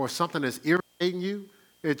or something that's irritating you,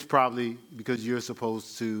 it's probably because you're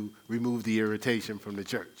supposed to remove the irritation from the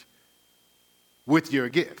church. with your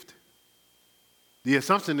gift. The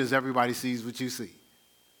assumption is everybody sees what you see.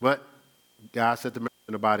 But God set the man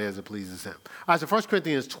in the body as it pleases him. All right, so 1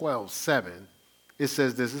 Corinthians 12:7, it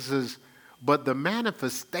says this. It says, but the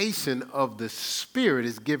manifestation of the Spirit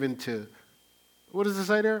is given to, what does it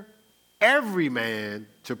say there? Every man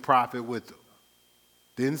to profit with them.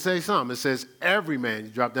 Didn't say some. It says every man.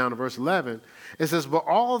 You drop down to verse 11. It says, but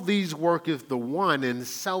all these worketh the one and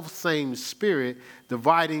self-same Spirit,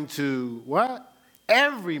 dividing to what?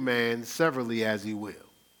 Every man severally as he will.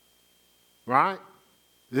 Right?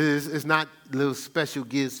 It's not little special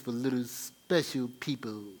gifts for little special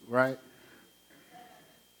people, right?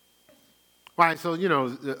 Right, so,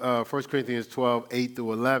 1 Corinthians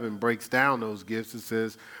 12:8-11 breaks down those gifts. It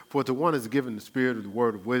says, for to one is given the spirit of the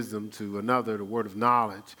word of wisdom, to another the word of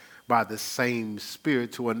knowledge by the same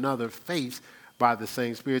Spirit, to another faith by the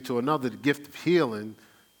same Spirit, to another the gift of healing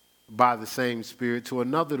by the same Spirit, to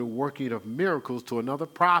another the working of miracles, to another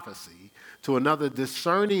prophecy, to another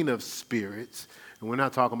discerning of spirits. And we're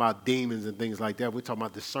not talking about demons and things like that. We're talking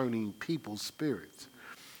about discerning people's spirits,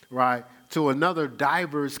 right? To another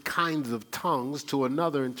diverse kinds of tongues, to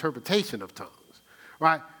another interpretation of tongues,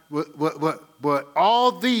 right? But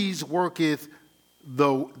all these worketh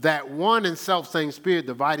that one and self-same Spirit,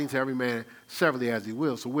 dividing to every man severally as he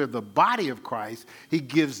will. So we're the body of Christ. He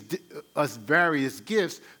gives us various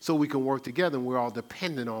gifts so we can work together, and we're all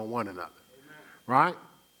dependent on one another, right?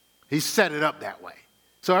 He set it up that way.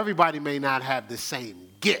 So everybody may not have the same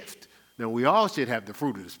gift. Now, we all should have the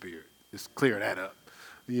fruit of the Spirit. Just clear that up.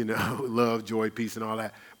 Love, joy, peace, and all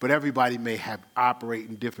that. But everybody may operate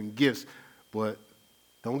in different gifts. But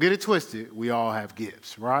don't get it twisted. We all have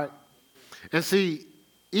gifts, right? And see,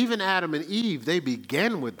 even Adam and Eve, they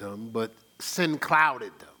began with them, but sin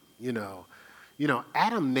clouded them,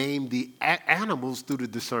 Adam named the animals through the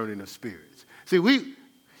discerning of spirits. See,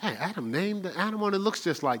 Adam named the animal and it looks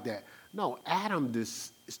just like that. No, Adam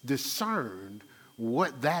discerned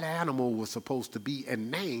what that animal was supposed to be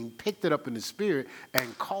and named, picked it up in the spirit,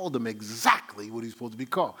 and called him exactly what he's supposed to be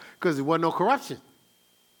called. Because there wasn't no corruption.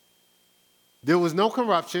 There was no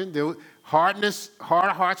corruption. Hard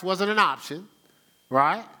of hearts wasn't an option,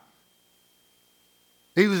 right?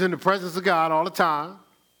 He was in the presence of God all the time.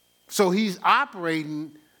 So he's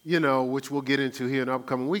operating, which we'll get into here in the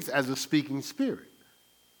upcoming weeks, as a speaking spirit,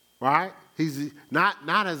 right? He's not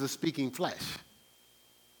as a speaking flesh,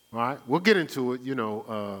 right? We'll get into it,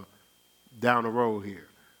 down the road here,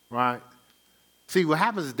 right? See, what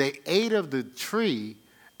happens is they ate of the tree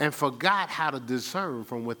and forgot how to discern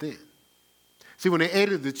from within. See, when they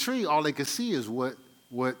ate of the tree, all they could see is what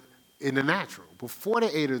in the natural. Before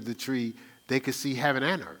they ate of the tree, they could see heaven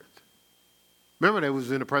and earth. Remember, they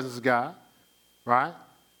was in the presence of God, right?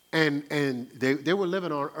 And they were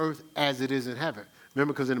living on earth as it is in heaven.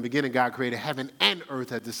 Remember, because in the beginning, God created heaven and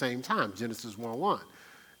earth at the same time, Genesis 1:1.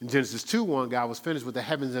 In Genesis 2:1, God was finished with the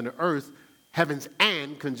heavens and the earth, heavens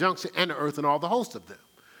and conjunction, and the earth and all the host of them,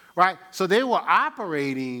 right? So they were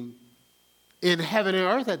operating in heaven and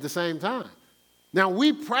earth at the same time. Now,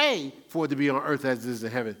 we pray for it to be on earth as it is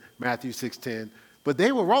in heaven, Matthew 6:10, but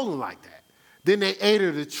they were rolling like that. Then they ate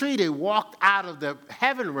of the tree. They walked out of the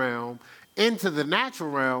heaven realm into the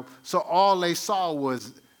natural realm, so all they saw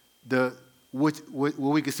was what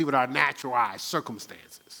we could see with our natural eyes,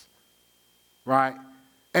 circumstances, right?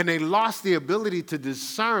 And they lost the ability to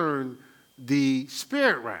discern the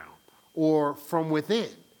spirit realm or from within.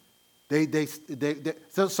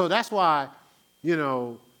 So that's why,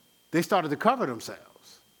 they started to cover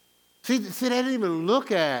themselves. See, they didn't even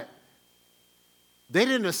they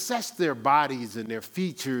didn't assess their bodies and their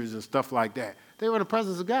features and stuff like that. They were in the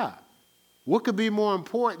presence of God. What could be more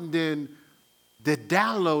important than the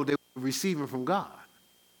download they were receiving from God?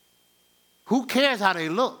 Who cares how they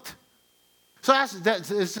looked? So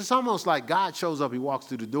it's just almost like God shows up, he walks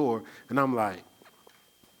through the door, and I'm like,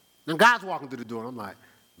 and God's walking through the door, and I'm like,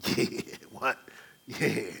 yeah, what?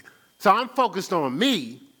 Yeah. So I'm focused on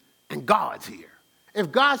me, and God's here.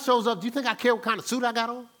 If God shows up, do you think I care what kind of suit I got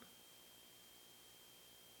on?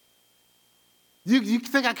 You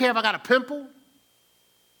think I care if I got a pimple?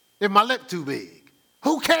 If my lip too big?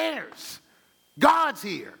 Who cares? God's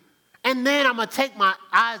here. And then I'm going to take my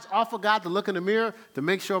eyes off of God to look in the mirror to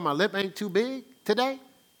make sure my lip ain't too big today?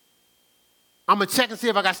 I'm going to check and see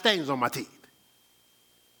if I got stains on my teeth.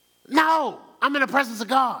 No, I'm in the presence of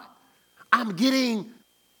God.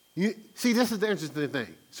 See, this is the interesting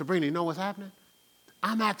thing. Sabrina, you know what's happening?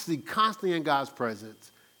 I'm actually constantly in God's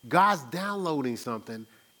presence. God's downloading something.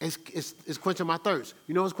 It's quenching my thirst.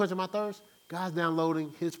 You know what's quenching my thirst? God's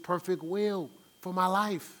downloading his perfect will for my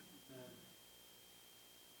life.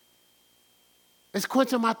 It's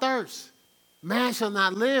quenching my thirst. Man shall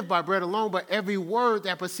not live by bread alone, but every word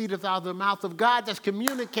that proceedeth out of the mouth of God, that's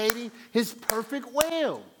communicating his perfect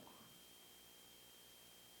will.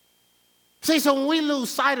 See, so when we lose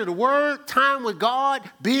sight of the word, time with God,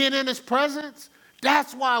 being in his presence,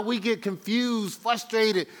 that's why we get confused,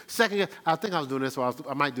 frustrated, second. I think I was doing this, or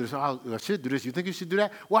I might do this. I should do this. You think you should do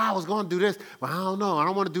that? Well, I was going to do this, but I don't know. I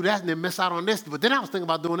don't want to do that and then miss out on this. But then I was thinking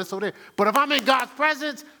about doing this over there. But if I'm in God's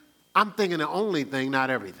presence, I'm thinking the only thing,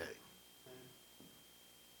 not everything.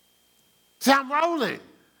 See, I'm rolling.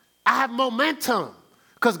 I have momentum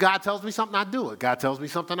because God tells me something, I do it. God tells me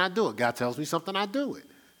something, I do it. God tells me something, I do it.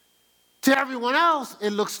 To everyone else,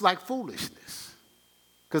 it looks like foolishness.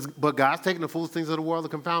 But God's taking the foolish things of the world to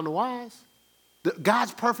confound the wise.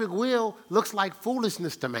 God's perfect will looks like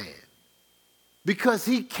foolishness to man because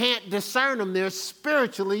he can't discern them. They're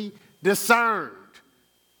spiritually discerned.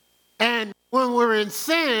 And when we're in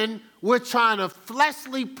sin, we're trying to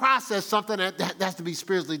fleshly process something that has to be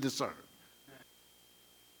spiritually discerned.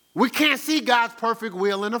 We can't see God's perfect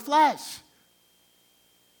will in the flesh.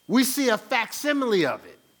 We see a facsimile of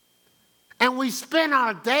it. And we spend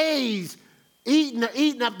our days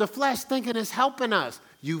eating up the flesh thinking it's helping us.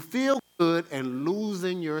 You feel good and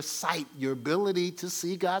losing your sight, your ability to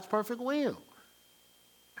see God's perfect will.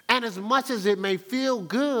 And as much as it may feel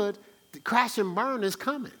good, the crash and burn is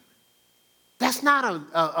coming. That's not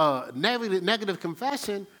a negative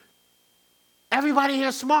confession. Everybody here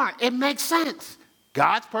is smart. It makes sense.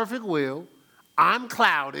 God's perfect will. I'm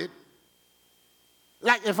clouded.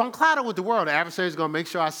 Like if I'm clouded with the world, the adversary is going to make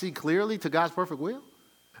sure I see clearly to God's perfect will.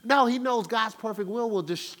 No, he knows God's perfect will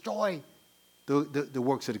destroy the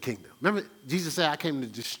works of the kingdom. Remember, Jesus said, I came to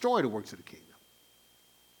destroy the works of the kingdom.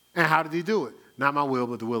 And how did he do it? Not my will,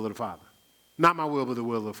 but the will of the Father. Not my will, but the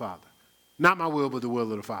will of the Father. Not my will, but the will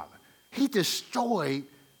of the Father. He destroyed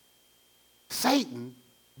Satan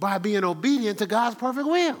by being obedient to God's perfect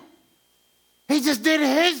will. He just did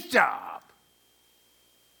his job.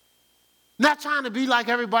 Not trying to be like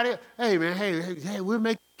everybody. Hey, man, hey, we'll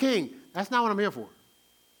make you king. That's not what I'm here for.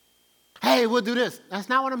 Hey, we'll do this. That's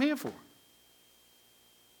not what I'm here for.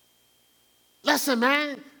 Listen,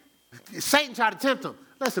 man. Satan tried to tempt him.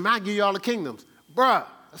 Listen, man, I'll give you all the kingdoms. Bruh,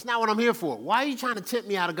 that's not what I'm here for. Why are you trying to tempt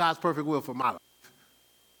me out of God's perfect will for my life?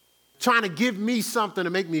 Trying to give me something to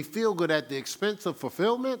make me feel good at the expense of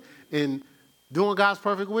fulfillment in doing God's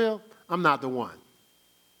perfect will? I'm not the one.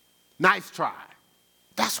 Nice try.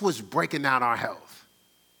 That's what's breaking down our health.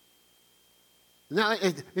 Now,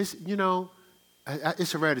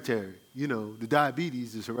 it's hereditary. The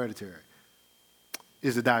diabetes is hereditary.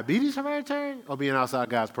 Is the diabetes hereditary or being outside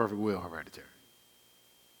God's perfect will hereditary?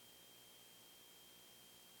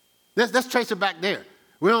 Let's trace it back there.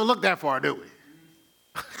 We don't look that far, do we?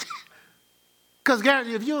 Because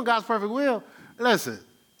guarantee, if you're in God's perfect will, listen,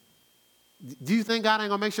 do you think God ain't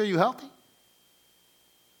going to make sure you're healthy?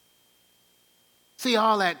 See,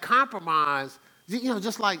 all that compromise,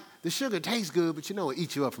 just like the sugar tastes good, but it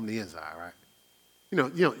eats you up from the inside, right?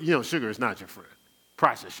 Sugar is not your friend.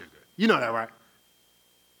 Processed sugar. You know that, right?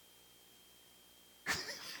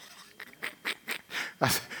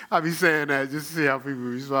 I be saying that just to see how people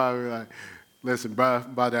respond. Like, listen, bro,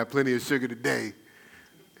 I'm about to have plenty of sugar today.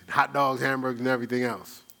 And hot dogs, hamburgers, and everything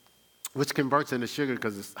else. Which converts into sugar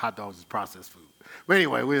because hot dogs is processed food. But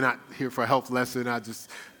anyway, we're not here for a health lesson. I just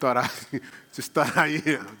thought I just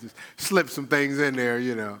slip some things in there,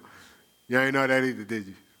 You ain't know that either, did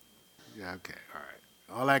you? Yeah, okay, all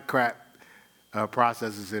right. All that crap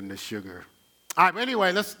processes in the sugar. All right, but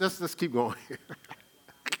anyway, let's keep going here.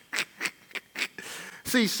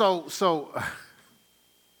 See, so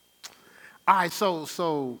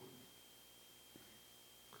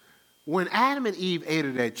when Adam and Eve ate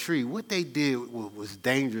of that tree, what they did was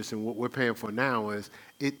dangerous, and what we're paying for now is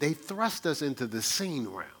they thrust us into the seen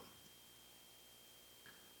realm.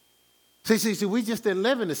 See, we just didn't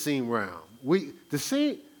live in the seen realm.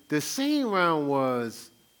 The seen realm was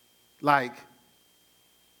like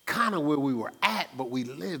kind of where we were at, but we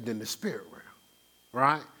lived in the spirit realm,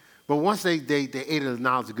 right? But once they ate of the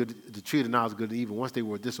knowledge of good, the tree of the knowledge of good and evil, once they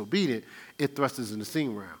were disobedient, it thrust us in the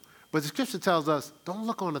seen realm. But the scripture tells us, don't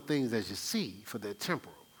look on the things that you see, for they're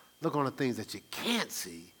temporal. Look on the things that you can't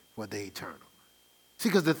see, for they're eternal. See,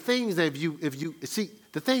 because the things that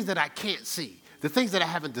the things that I can't see, the things that I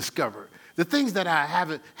haven't discovered, the things that I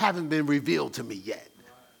haven't been revealed to me yet.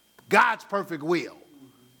 God's perfect will,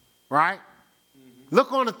 right?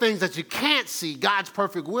 Look on the things that you can't see. God's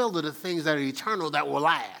perfect will are the things that are eternal, that will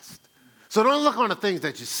last. So don't look on the things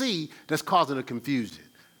that you see that's causing the confusion,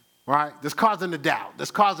 right? That's causing the doubt,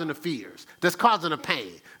 that's causing the fears, that's causing the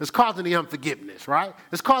pain, that's causing the unforgiveness, right?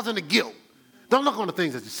 That's causing the guilt. Don't look on the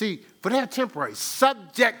things that you see, for they're temporary.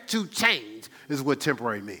 Subject to change is what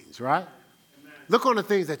temporary means, right? Amen. Look on the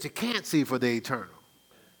things that you can't see, for they're eternal.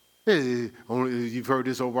 You've heard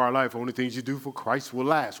this over our life. Only things you do for Christ will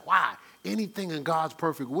last. Why? Anything in God's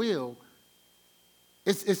perfect will,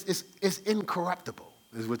 it's incorruptible,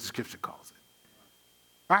 is what the scripture calls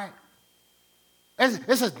it. Right?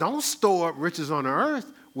 It says, don't store up riches on the earth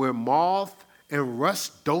where moth and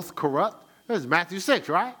rust doth corrupt. That's Matthew 6,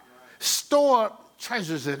 right? Store up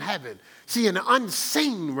treasures in heaven. See, in the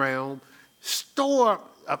unseen realm, store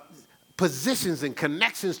up positions and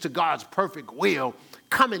connections to God's perfect will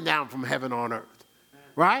coming down from heaven on earth,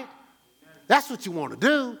 right? That's what you want to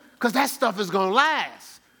do, because that stuff is going to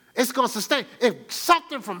last. It's going to sustain. If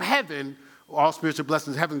something from heaven, all spiritual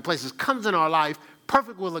blessings, heavenly places, comes in our life,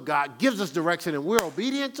 perfect will of God, gives us direction, and we're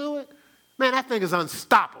obedient to it, man, that thing is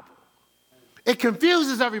unstoppable. It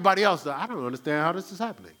confuses everybody else. I don't understand how this is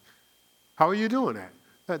happening. How are you doing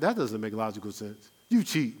that? That doesn't make logical sense. You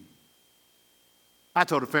cheating. I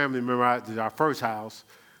told a family member at our first house,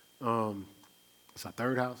 it's our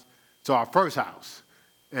third house. So our first house,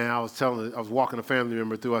 and I was walking a family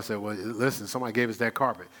member through. I said, well, listen, somebody gave us that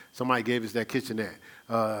carpet. Somebody gave us that kitchenette.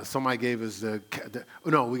 Somebody gave us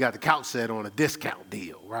we got the couch set on a discount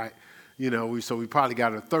deal, right? So we probably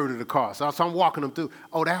got a third of the cost. So I'm walking them through.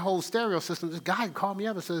 Oh, that whole stereo system. This guy called me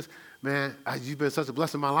up and says, man, you've been such a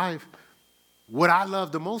blessing in my life. What I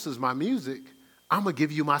love the most is my music. I'm going to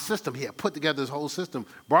give you my system here. Put together this whole system.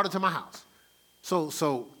 Brought it to my house.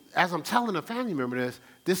 So as I'm telling a family member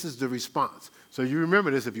this is the response. So you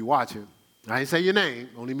remember this if you watch it. I didn't say your name.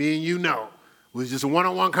 Only me and you know. It was just a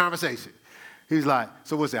one-on-one conversation. He's like,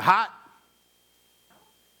 so was it hot?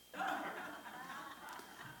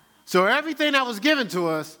 So everything that was given to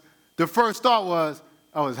us, the first thought was,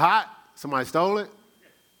 oh, it's hot? Somebody stole it?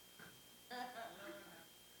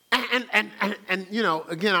 And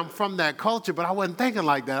again, I'm from that culture, but I wasn't thinking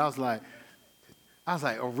like that. I was like,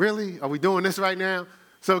 oh, really? Are we doing this right now?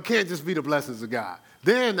 So it can't just be the blessings of God.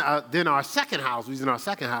 Then our second house, we was in our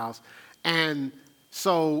second house, and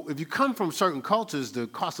so if you come from certain cultures, the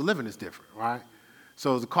cost of living is different, right?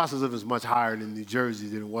 So the cost of living is much higher in New Jersey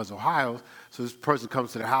than it was Ohio. So this person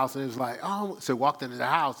comes to the house, and it was like, oh, so walked into the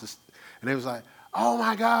house, and they was like, oh,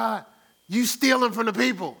 my God, you stealing from the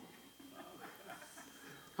people.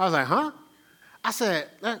 I was like, huh? I said,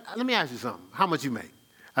 let me ask you something. How much you make?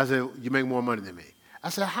 I said, you make more money than me. I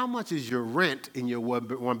said, how much is your rent in your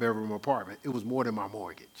one-bedroom apartment? It was more than my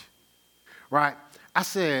mortgage, right? I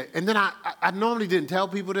said, and then I normally didn't tell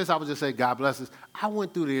people this. I would just say, God bless us. I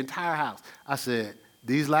went through the entire house. I said,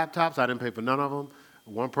 these laptops, I didn't pay for none of them.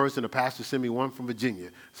 One person, a pastor, sent me one from Virginia.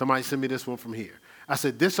 Somebody sent me this one from here. I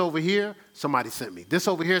said, this over here, somebody sent me. This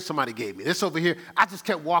over here, somebody gave me. This over here, I just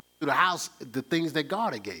kept walking through the house, the things that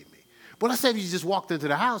God had gave me. But let's say if you just walked into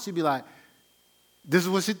the house, you'd be like, this is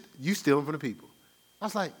what you stealing from the people. I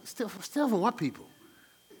was like, steal from what people?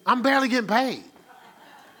 I'm barely getting paid.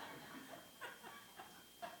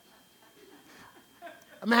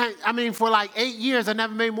 I mean, for like 8 years, I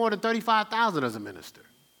never made more than $35,000 as a minister.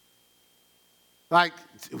 Like,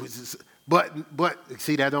 it was just, but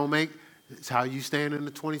see, that don't make, it's how you stand in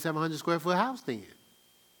the 2,700 square foot house then.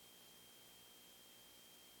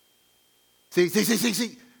 See,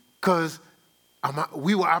 because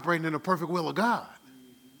we were operating in the perfect will of God.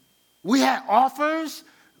 We had offers,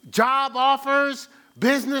 job offers,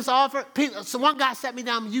 business offers. So one guy sat me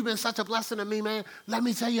down, you've been such a blessing to me, man. Let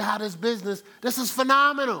me tell you how this is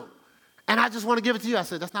phenomenal. And I just want to give it to you. I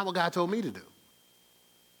said, that's not what God told me to do.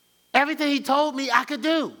 Everything he told me I could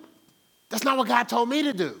do. That's not what God told me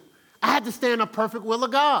to do. I had to stay in the perfect will of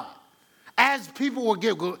God. As people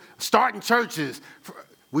were starting churches,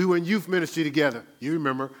 we were in youth ministry together. You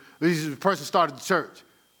remember, this person started the church,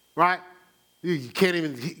 right? You can't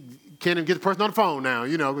even get the person on the phone now,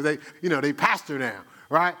 because they pastor now,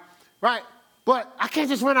 right? Right? But I can't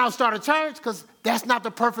just run out and start a church because that's not the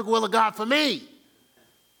perfect will of God for me.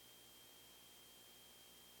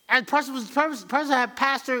 And person had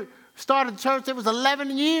started the church, it was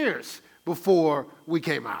 11 years before we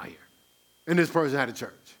came out here. And this person had a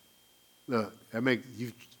church. Look,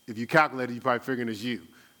 if you calculate it, you probably figuring it's you.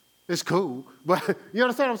 It's cool, but you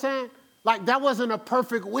understand what I'm saying? Like, that wasn't a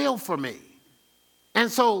perfect will for me. And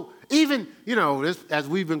so even, as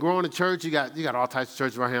we've been growing the church, you got all types of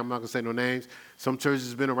churches around here. I'm not going to say no names. Some churches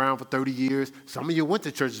have been around for 30 years. Some of you went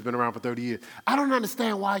to churches been around for 30 years. I don't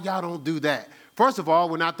understand why y'all don't do that. First of all,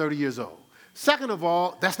 we're not 30 years old. Second of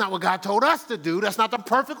all, that's not what God told us to do. That's not the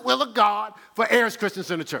perfect will of God for Ayers Christian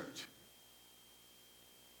Center Church.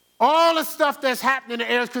 All the stuff that's happening in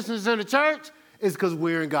Ayers Christian Center Church is because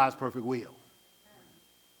we're in God's perfect will.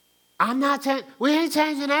 I'm not changing. We ain't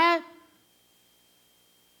changing that.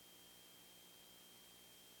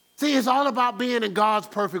 See, it's all about being in God's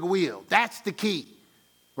perfect will. That's the key,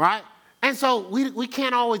 right? And so we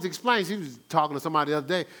can't always explain. She was talking to somebody the other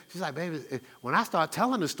day. She's like, baby, when I start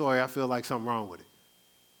telling the story, I feel like something wrong with it.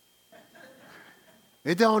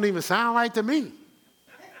 It don't even sound right to me.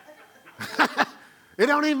 It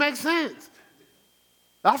don't even make sense.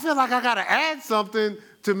 I feel like I got to add something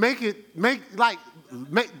to make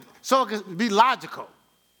so it can be logical.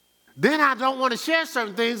 Then I don't want to share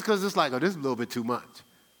certain things because it's like, oh, this is a little bit too much.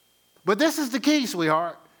 But this is the key,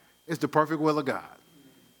 sweetheart. It's the perfect will of God.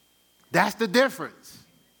 That's the difference.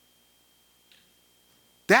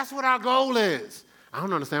 That's what our goal is. I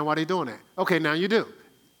don't understand why they're doing that. Okay, now you do.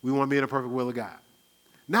 We want to be in the perfect will of God.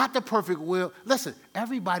 Not the perfect will. Listen,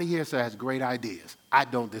 everybody here has great ideas. I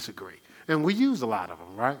don't disagree. And we use a lot of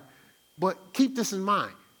them, right? But keep this in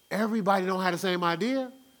mind. Everybody don't have the same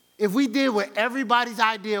idea. If we did what everybody's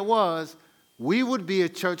idea was, we would be a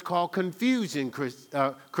church called Confusion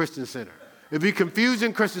Christian Center. It'd be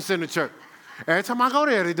Confusion Christian Center Church. Every time I go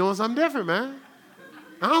there, they're doing something different, man.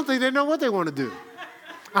 I don't think they know what they want to do.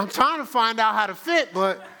 I'm trying to find out how to fit,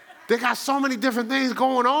 but they got so many different things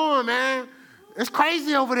going on, man. It's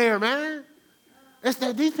crazy over there, man. It's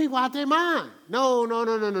that these people out their mind. No.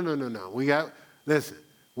 Listen,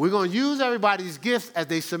 we're going to use everybody's gifts as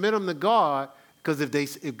they submit them to God, because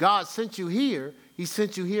if God sent you here, he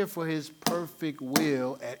sent you here for his perfect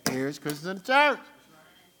will at Ayers Christian Church.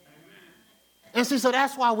 And see, so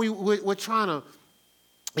that's why we're trying to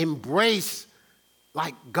embrace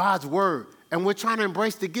like God's word. And we're trying to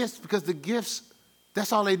embrace the gifts because the gifts,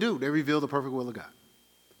 that's all they do. They reveal the perfect will of God.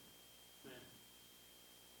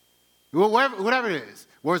 Whatever it is,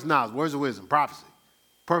 words of knowledge, words of wisdom, prophecy,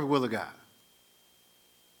 perfect will of God.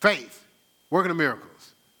 Faith, working of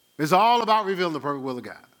miracles. It's all about revealing the perfect will of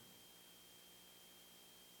God.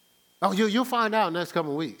 Oh, you'll find out in the next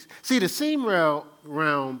couple of weeks. See, the seen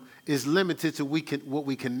realm is limited to what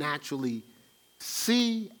we can naturally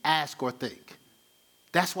see, ask, or think.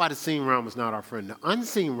 That's why the seen realm is not our friend. The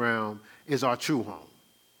unseen realm is our true home,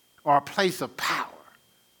 our place of power,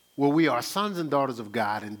 where we are sons and daughters of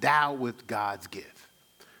God, endowed with God's gift.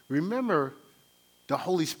 Remember, the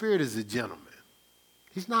Holy Spirit is a gentleman.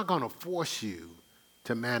 He's not going to force you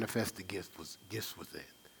to manifest the gifts within.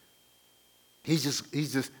 He's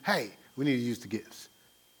just, hey, we need to use the gifts.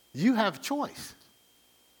 You have choice.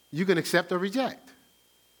 You can accept or reject.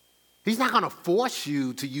 He's not going to force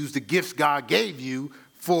you to use the gifts God gave you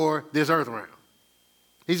for this earth realm.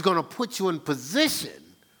 He's going to put you in position.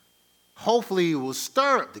 Hopefully, he will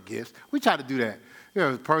stir up the gifts. We try to do that. You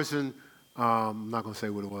know, the person, I'm not going to say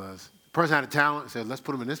what it was. The person had a talent, said, let's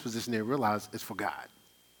put him in this position. They realized it's for God.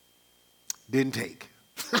 Didn't take.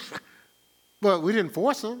 But we didn't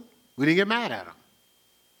force them. We didn't get mad at them.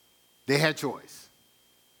 They had choice.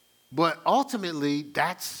 But ultimately,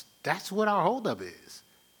 that's what our holdup is.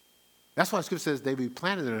 That's why Scripture says they be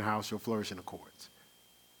planted in a house shall flourish in the courts.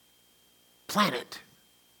 Planted.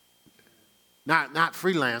 Not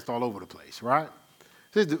freelanced all over the place, right?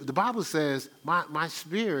 The Bible says, my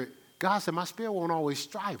spirit, God said, my spirit won't always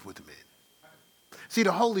strive with men. See,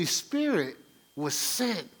 the Holy Spirit was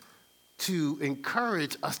sent to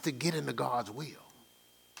encourage us to get into God's will.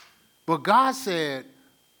 But God said,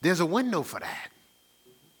 there's a window for that.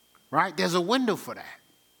 Right? There's a window for that.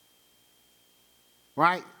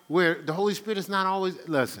 Right? Where the Holy Spirit is not always,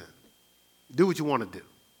 listen, do what you want to do.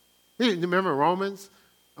 You remember Romans?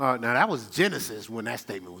 Now, that was Genesis when that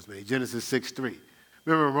statement was made, Genesis 6:3.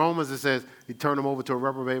 Remember in Romans it says he turned them over to a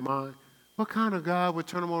reprobate mind? What kind of God would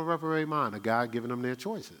turn them over to a reprobate mind? A God giving them their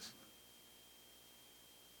choices.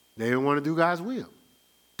 They didn't want to do God's will.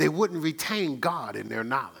 They wouldn't retain God in their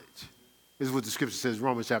knowledge. This is what the Scripture says,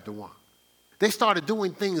 Romans chapter 1. They started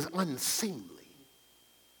doing things unseemly.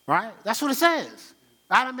 Right? That's what it says.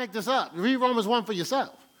 I didn't make this up. Read Romans 1 for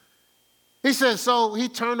yourself. He says, so he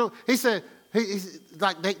turned them, he said,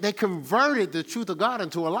 they converted the truth of God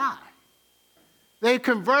into a lie. They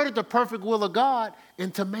converted the perfect will of God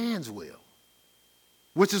into man's will,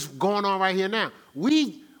 which is going on right here now.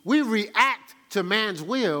 We react to man's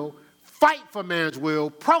will, fight for man's will,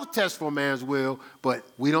 protest for man's will, but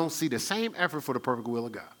we don't see the same effort for the perfect will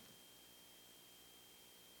of God.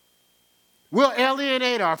 We'll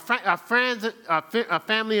alienate our friends, our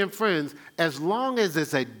family and friends as long as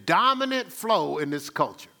it's a dominant flow in this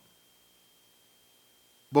culture.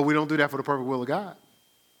 But we don't do that for the perfect will of God.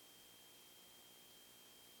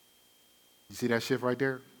 You see that shift right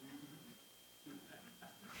there?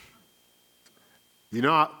 You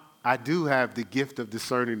know, I do have the gift of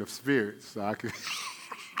discerning of spirits, so I can.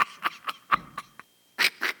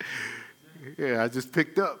 Yeah, I just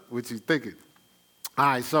picked up what you're thinking. All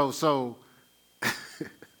right, so so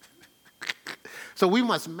we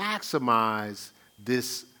must maximize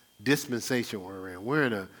this dispensation we're in. We're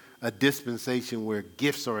in a dispensation where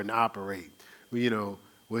gifts are in operate. Where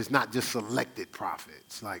it's not just selected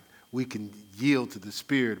prophets. Like we can yield to the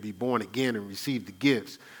Spirit, be born again, and receive the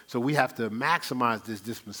gifts. So we have to maximize this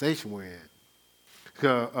dispensation we're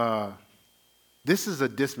in. This is a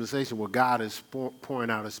dispensation where God is pouring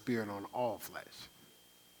out His Spirit on all flesh.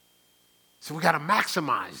 So we got to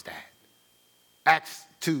maximize that. Acts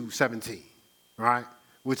 2:17, right?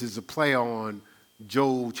 Which is a play on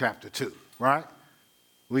Joel chapter 2, right?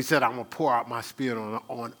 When He said, I'm going to pour out my Spirit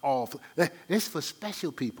on all flesh. It's for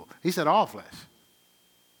special people. He said all flesh.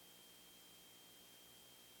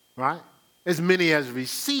 Right? As many as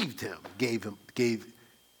received Him, He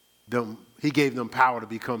gave them power to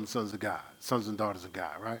become sons of God, sons and daughters of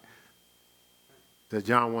God, right? That's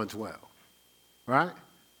John 1:12, right?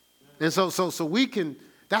 And so we can,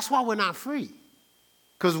 that's why we're not free.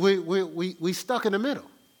 Because we stuck in the middle.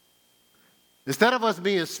 Instead of us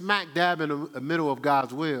being smack dab in the middle of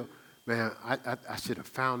God's will, man, I should have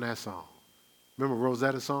found that song. Remember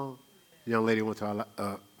Rosetta's song? The young lady went to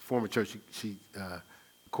our former church. She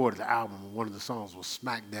recorded the album, and one of the songs was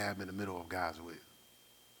smack dab in the middle of God's will.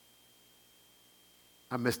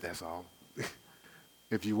 I missed that song.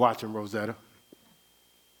 If you're watching Rosetta.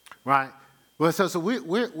 Right? Well, so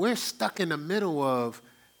we're stuck in the middle of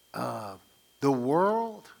the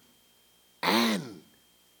world and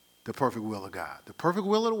the perfect will of God. The perfect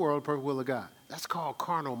will of the world, the perfect will of God. That's called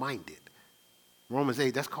carnal-minded. Romans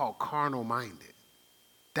 8, that's called carnal-minded.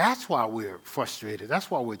 That's why we're frustrated.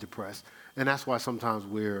 That's why we're depressed. And that's why sometimes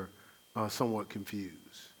we're somewhat confused.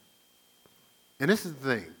 And this is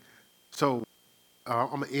the thing. So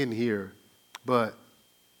I'm going to end here, but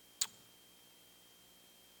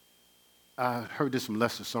I heard this from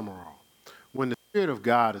Lester Summerall. When the Spirit of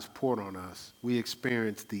God is poured on us, we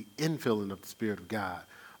experience the infilling of the Spirit of God.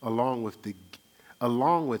 Along with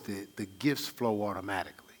it, the gifts flow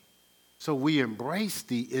automatically. So we embrace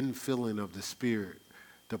the infilling of the Spirit,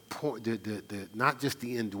 not just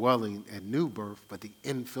the indwelling at new birth, but the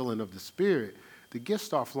infilling of the Spirit. The gifts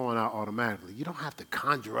start flowing out automatically. You don't have to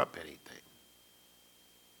conjure up anything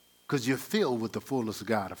because you're filled with the fullness of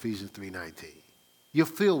God, Ephesians 3:19. You're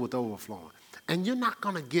filled with overflowing. And you're not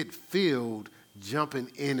going to get filled jumping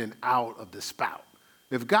in and out of the spout.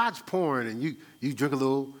 If God's pouring and you drink a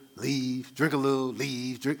little, leave, drink a little,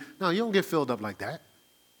 leave, drink. No, you don't get filled up like that.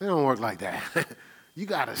 It don't work like that. You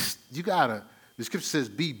gotta, the scripture says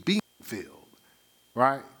be filled,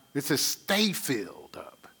 right? It says stay filled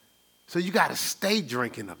up. So you gotta stay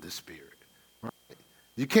drinking of the Spirit, right?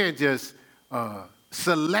 You can't just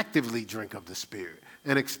selectively drink of the Spirit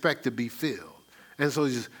and expect to be filled. And so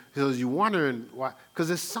you're wondering why, because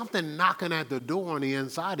there's something knocking at the door on the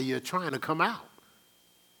inside of you trying to come out.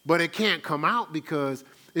 But it can't come out because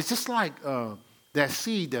it's just like that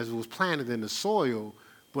seed that was planted in the soil,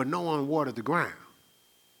 but no one watered the ground.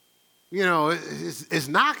 It's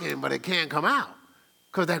knocking, but it can't come out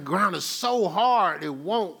because that ground is so hard it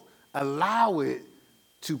won't allow it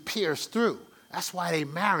to pierce through. That's why they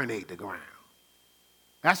marinate the ground.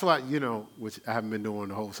 That's why, which I haven't been doing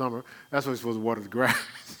the whole summer, that's why you're supposed to water the grass.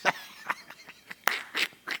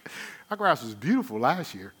 Our grass was beautiful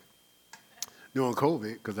last year during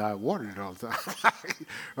COVID because I watered it all the time,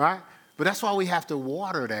 right? But that's why we have to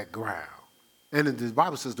water that ground. And the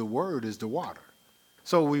Bible says the word is the water.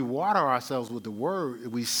 So we water ourselves with the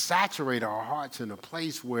word. We saturate our hearts in a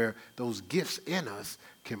place where those gifts in us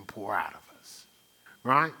can pour out of us,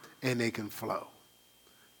 right? And they can flow.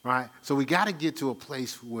 Right? So we got to get to a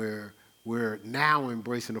place where we're now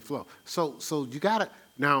embracing the flow. So you got to,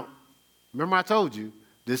 now, remember I told you,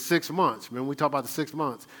 this 6 months, remember we talked about the 6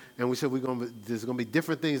 months, and we said there's going to be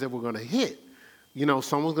different things that we're going to hit.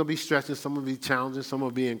 Someone's going to be stretching, some will be challenging, some will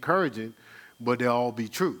be encouraging, but they'll all be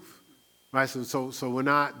truth. Right? So we're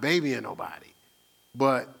not babying nobody.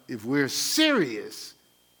 But if we're serious,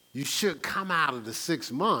 you should come out of the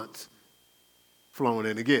 6 months flowing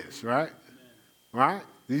in the gifts, right? Amen. Right?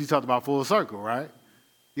 You talked about full circle, right?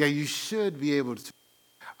 Yeah, you should be able to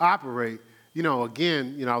operate.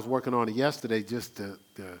 Again, I was working on it yesterday, just the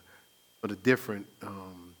different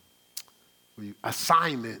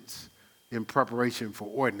assignments in preparation for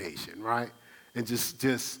ordination, right? And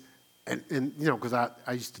because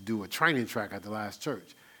I used to do a training track at the last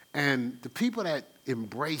church. And the people that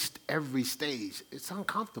embraced every stage, it's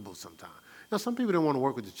uncomfortable sometimes. Some people don't want to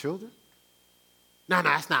work with the children. No,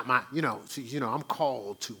 that's not my, I'm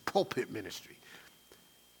called to pulpit ministry.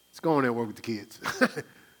 Let's go in there and work with the kids.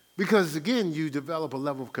 Because, again, you develop a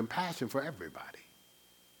level of compassion for everybody.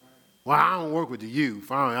 Well, I don't work with the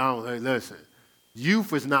youth. I don't hey, listen,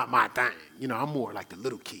 youth is not my thing. I'm more like the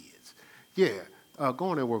little kids. Yeah, go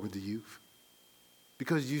on and work with the youth.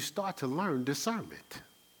 Because you start to learn discernment.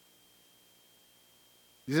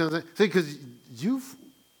 You know what I'm saying? See, because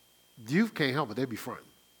youth can't help it. They be fronting.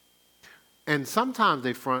 And sometimes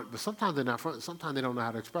they front, but sometimes they're not fronting. Sometimes they don't know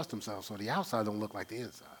how to express themselves, so the outside don't look like the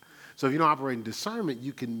inside. So if you don't operate in discernment,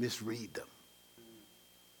 you can misread them.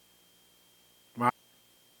 Right?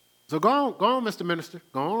 So go on, Mr. Minister.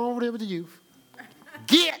 Go on over there with the youth.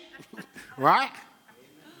 Get! Right?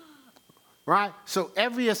 Right? So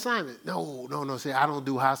every assignment, no, say, I don't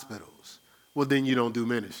do hospitals. Well, then you don't do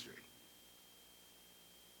ministry.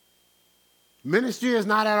 Ministry is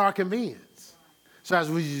not at our convenience. So as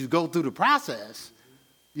we go through the process,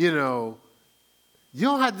 you don't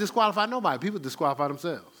have to disqualify nobody. People disqualify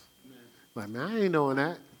themselves. Like, man, I ain't knowing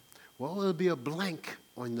that. Well, it'll be a blank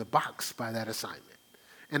on the box by that assignment.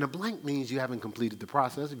 And a blank means you haven't completed the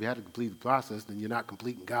process. If you haven't completed the process, then you're not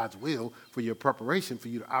completing God's will for your preparation for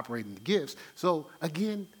you to operate in the gifts. So,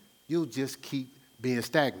 again, you'll just keep being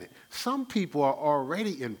stagnant. Some people are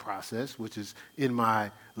already in process, which is in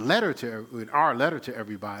our letter to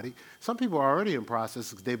everybody. Some people are already in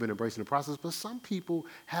process because they've been embracing the process, but some people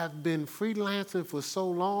have been freelancing for so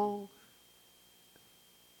long,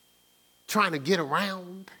 trying to get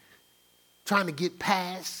around, trying to get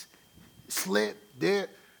past, slip, there,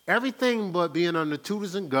 everything but being under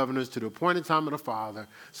tutors and governors to the appointed time of the Father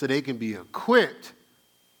so they can be equipped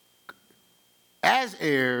as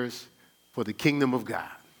heirs for the kingdom of God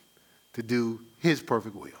to do his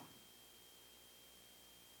perfect will.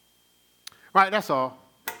 Right, that's all.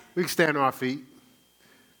 We can stand on our feet.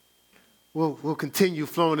 We'll continue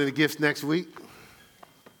flowing in the gifts next week.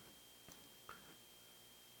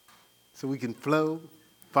 So we can flow,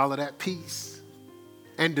 follow that peace,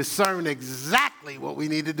 and discern exactly what we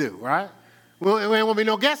need to do, right? There ain't won't be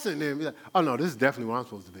no guessing there. Be like, oh, no, this is definitely what I'm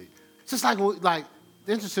supposed to be. It's just like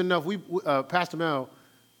interesting enough, Pastor Mel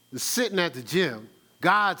was sitting at the gym.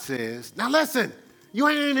 God says, now listen, you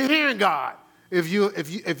ain't even hearing God if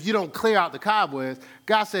you don't clear out the cobwebs.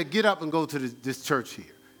 God said, get up and go to this church here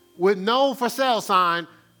with no for sale sign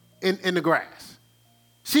in the grass.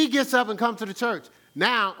 She gets up and comes to the church.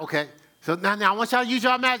 Now, okay, so now I want y'all to use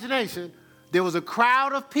your imagination. There was a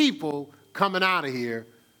crowd of people coming out of here,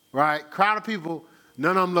 right? Crowd of people,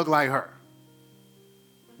 none of them look like her.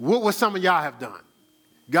 What would some of y'all have done?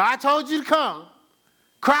 God told you to come.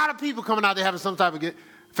 Crowd of people coming out there having some type of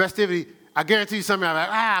festivity. I guarantee you some of y'all are like,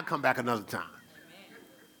 I'll come back another time.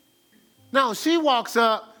 No, she walks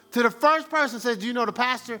up to the first person and says, do you know the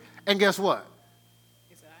pastor? And guess what?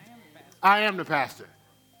 He said, I am the pastor. I am the pastor.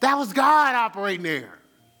 That was God operating there.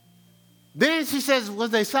 Then she says,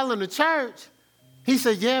 was they selling the church? He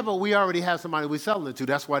said, yeah, but we already have somebody we're selling it to.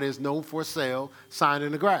 That's why there's no for sale sign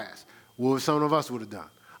in the grass. What some of us would have done.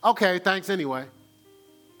 Okay, thanks anyway.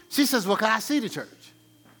 She says, well, can I see the church?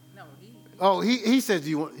 No, he said,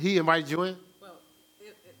 he invited you in? Well,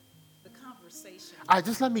 the conversation. All right,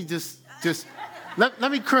 just let me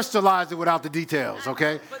let me crystallize it without the details,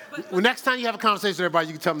 okay? Well, next time you have a conversation with everybody,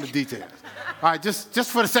 you can tell them the details. All right, just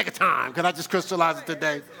for the second time, can I just crystallize it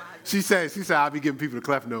today? She said, I'll be giving people the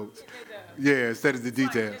Clef Notes. Yeah, instead of the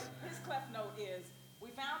details. His Clef Note is, we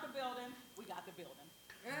found the building, we got the building.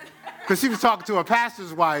 Because she was talking to a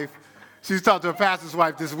pastor's wife. She was talking to a pastor's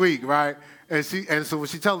wife this week, right? And so when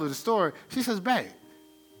she told her the story, she says, babe,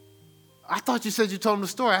 I thought you said you told him the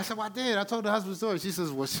story. I said, well, I did. I told the husband the story. She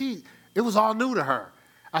says, well, it was all new to her.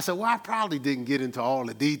 I said, well, I probably didn't get into all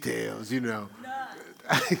the details, None.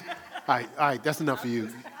 All right, that's enough for you.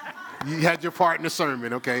 You had your part in the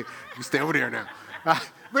sermon, okay? You stay over there now.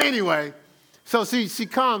 But anyway, so she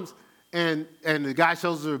comes, and the guy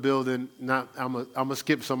shows her a building. Now, I'm gonna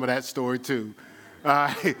skip some of that story, too.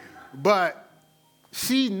 But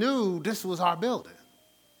she knew this was our building.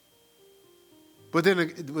 But then,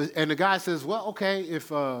 the guy says, well, okay, if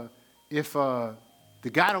the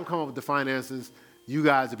guy don't come up with the finances, you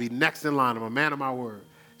guys will be next in line. I'm a man of my word.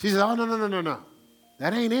 She says, oh, no.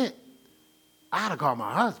 That ain't it. I had to call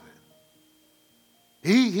my husband.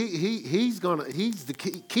 He's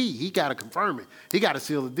the key. He got to confirm it. He got to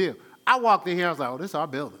seal the deal. I walked in here. I was like, oh, this is our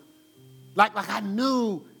building. Like I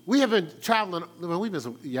knew. We have been traveling.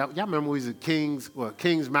 Y'all remember we was at Kings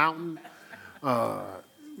Mountain? Y'all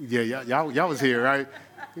was here, right?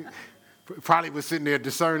 Probably was sitting there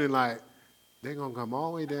discerning like, they're going to come all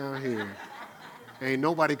the way down here. Ain't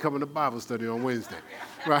nobody coming to Bible study on Wednesday,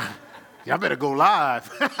 right? Y'all better go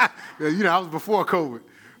live. I was before COVID,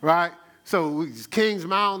 right? So Kings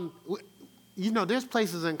Mountain, there's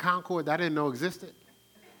places in Concord that I didn't know existed.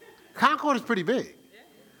 Concord is pretty big.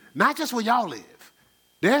 Not just where y'all live.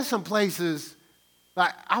 There's some places,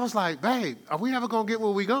 like, I was like, babe, are we ever going to get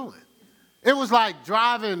where we going? It was like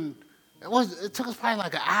driving, it took us probably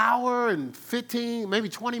like an hour and 15, maybe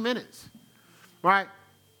 20 minutes, right?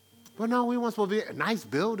 But no, we weren't supposed to be a nice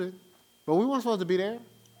building, but we weren't supposed to be there.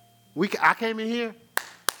 I came in here,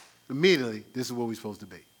 immediately, this is where we're supposed to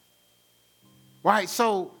be. Right,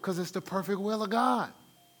 so, because it's the perfect will of God.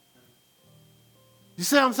 You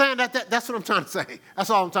see what I'm saying? That's what I'm trying to say. That's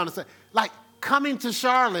all I'm trying to say. Like, coming to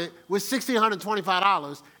Charlotte with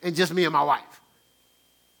 $1,625 and just me and my wife.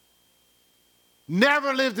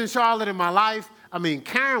 Never lived in Charlotte in my life. I mean,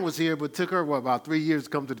 Karen was here, but took her, about 3 years to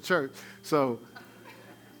come to the church. So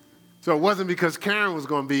it wasn't because Karen was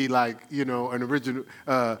going to be like, an original,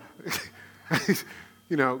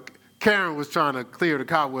 Karen was trying to clear the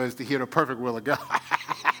cobwebs to hear the perfect will of God.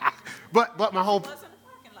 but my whole,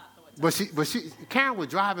 Karen would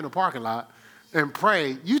drive in the parking lot and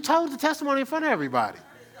pray. You told the testimony in front of everybody.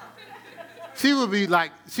 She would be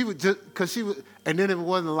like, and then if it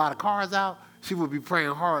wasn't a lot of cars out, she would be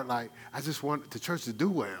praying hard, like, I just want the church to do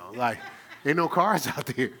well. Like, ain't no cars out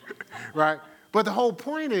there, right? But the whole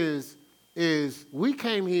point is we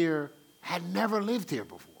came here, had never lived here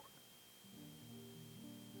before.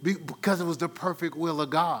 Because it was the perfect will of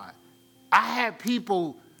God. I had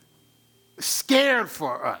people scared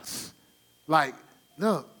for us. Like,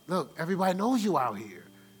 look, everybody knows you out here.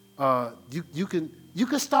 You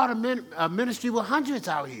can start a ministry with hundreds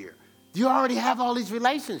out here. You already have all these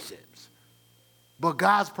relationships. But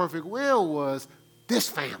God's perfect will was this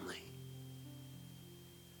family.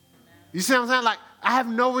 You see what I'm saying? Like, I have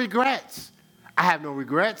no regrets. I have no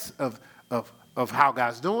regrets of how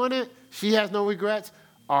God's doing it. She has no regrets.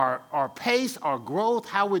 Our pace, our growth,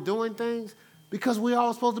 how we're doing things, because we're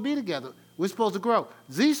all supposed to be together. We're supposed to grow.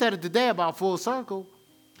 Z said it today about full circle,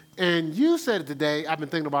 and you said it today. I've been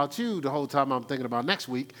thinking about you the whole time. I'm thinking about next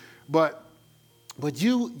week. But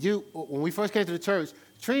you when we first came to the church,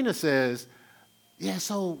 Trina says, yeah,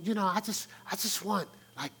 so, I just want,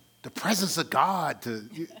 like, the presence of God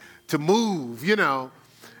to move,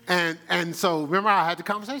 And so, remember, I had the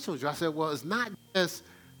conversation with you. I said, well, it's not just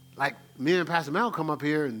like me and Pastor Mel come up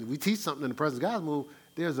here and we teach something and the presence of God move.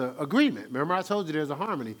 There's an agreement. Remember, I told you there's a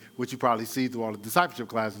harmony, which you probably see through all the discipleship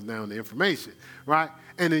classes now and the information, right?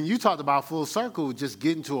 And then you talked about full circle, just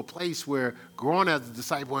getting to a place where growing as a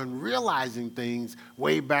disciple and realizing things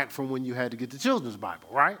way back from when you had to get the children's Bible,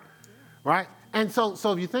 right? Right? And so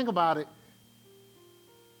if you think about it,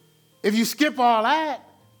 if you skip all that,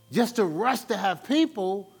 just to rush to have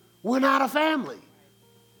people, we're not a family.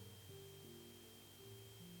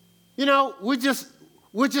 We're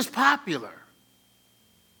just popular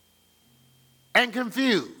and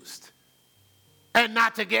confused and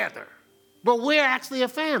not together. But we're actually a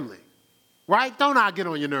family, right? Don't I get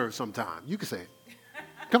on your nerves sometime? You can say it.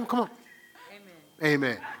 Come on. Amen.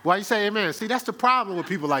 Amen. Why you say amen? See, that's the problem with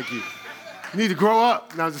people like you. You need to grow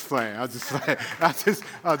up. No, I'm just playing. I'm just playing.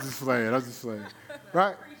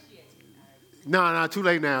 Right? No, too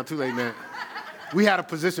late now. We had a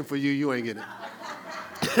position for you. You ain't getting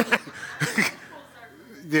it.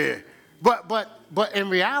 Yeah. But in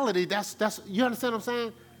reality, that's you understand what I'm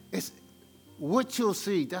saying? It's what you'll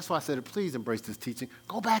see. That's why I said, please embrace this teaching.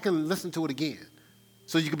 Go back and listen to it again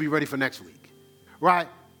so you can be ready for next week. Right?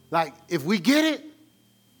 Like, if we get it,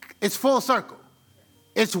 it's full circle.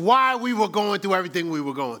 It's why we were going through everything we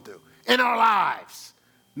were going through in our lives.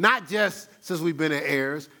 Not just since we've been at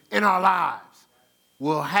Ayers, in our lives.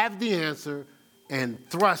 We'll have the answer and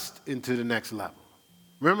thrust into the next level.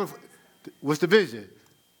 Remember, what's the vision?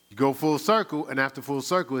 You go full circle, and after full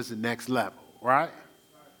circle, it's the next level, right?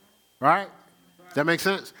 Right? Does that make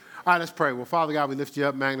sense? All right, let's pray. Well, Father God, we lift you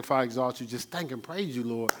up, magnify, exalt you. Just thank and praise you,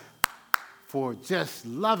 Lord, for just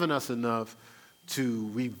loving us enough to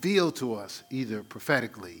reveal to us, either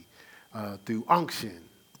prophetically, through unction,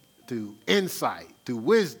 through insight, through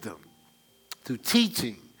wisdom, through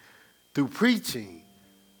teaching, through preaching,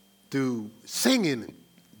 through singing,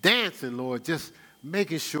 dancing, Lord, just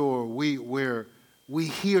making sure we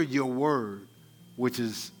hear your word, which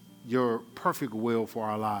is your perfect will for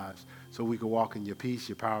our lives, so we can walk in your peace,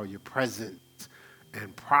 your power, your presence,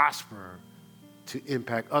 and prosper to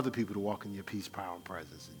impact other people to walk in your peace, power, and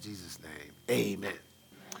presence. In Jesus' name, amen.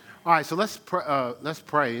 All right, so let's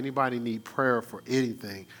pray. Anybody need prayer for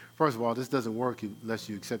anything? First of all, this doesn't work unless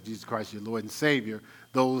you accept Jesus Christ, your Lord and Savior,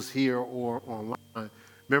 those here or online.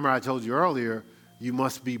 Remember I told you earlier, you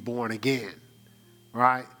must be born again,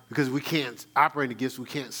 right? Because we can't operate in the gifts, we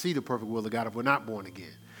can't see the perfect will of God if we're not born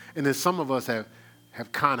again. And then some of us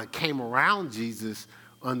have kind of came around Jesus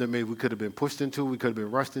under maybe we could have been pushed into it, we could have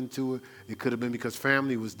been rushed into it. It could have been because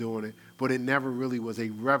family was doing it, but it never really was a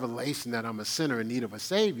revelation that I'm a sinner in need of a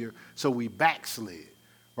Savior, so we backslid,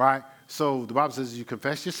 right? So the Bible says you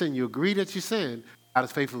confess your sin, you agree that you sin, God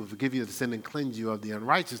is faithful to forgive you of the sin and cleanse you of the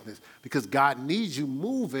unrighteousness because God needs you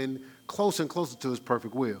moving closer and closer to his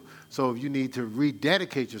perfect will. So if you need to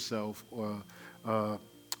rededicate yourself,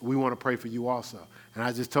 we want to pray for you also. And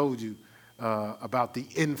I just told you about the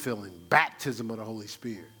infilling, baptism of the Holy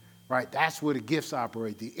Spirit, right? That's where the gifts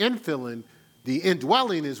operate. The infilling, the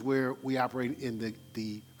indwelling is where we operate in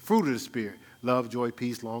the fruit of the Spirit. Love, joy,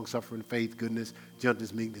 peace, long-suffering, faith, goodness,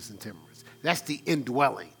 gentleness, meekness, and temperance. That's the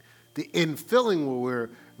indwelling. The infilling where we're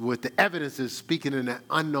with the evidence is speaking in an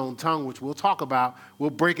unknown tongue, which we'll talk about. We'll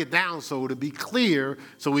break it down so to be clear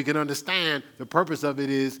so we can understand the purpose of it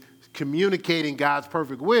is communicating God's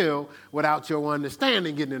perfect will without your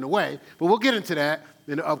understanding getting in the way. But we'll get into that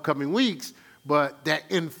in the upcoming weeks. But that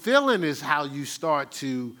infilling is how you start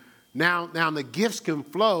to, now the gifts can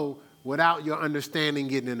flow without your understanding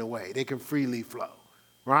getting in the way. They can freely flow,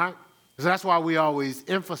 right? So that's why we always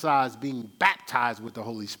emphasize being baptized with the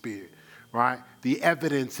Holy Spirit, right? The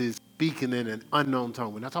evidence is speaking in an unknown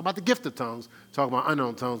tongue. We're not talking about the gift of tongues, we're talking about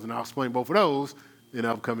unknown tongues, and I'll explain both of those in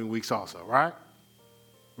the upcoming weeks also, right?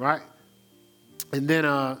 Right? And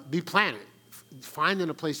then be planted. Finding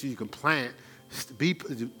a place where you can plant.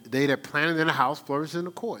 They that planted in a house flourish in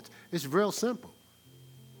the courts. It's real simple.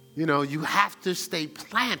 You know, you have to stay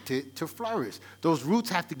planted to flourish. Those roots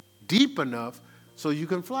have to get deep enough so you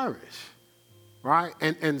can flourish, right?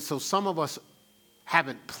 And so some of us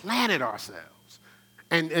haven't planted ourselves.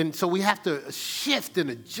 And so we have to shift and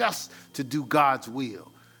adjust to do God's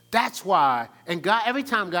will. That's why, and God, every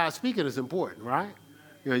time God's speaking is important, right?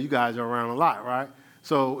 You know, you guys are around a lot, right?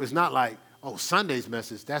 So it's not like, oh, Sunday's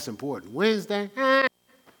message, that's important. Wednesday,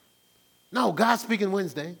 No, God's speaking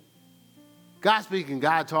Wednesday. God's speaking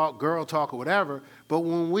God talk, girl talk, or whatever. But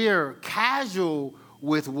when we're casual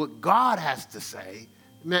with what God has to say,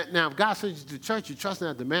 now if God sends you to church, you're trusting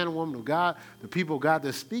that the man and woman of God, the people of God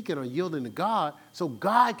that's speaking are yielding to God so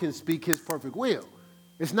God can speak his perfect will.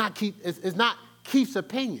 It's not Keith's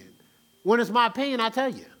opinion. When it's my opinion, I tell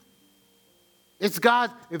you. It's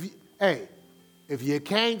God. If you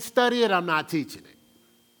can't study it, I'm not teaching it.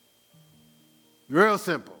 Real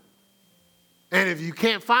simple. And if you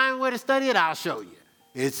can't find where to study it, I'll show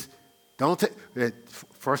you.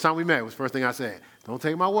 First time we met was the first thing I said. Don't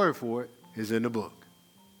take my word for it. It's in the book.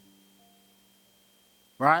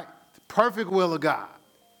 Right? The perfect will of God.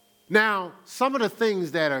 Now, some of the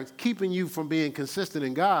things that are keeping you from being consistent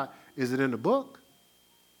in God, is it in the book?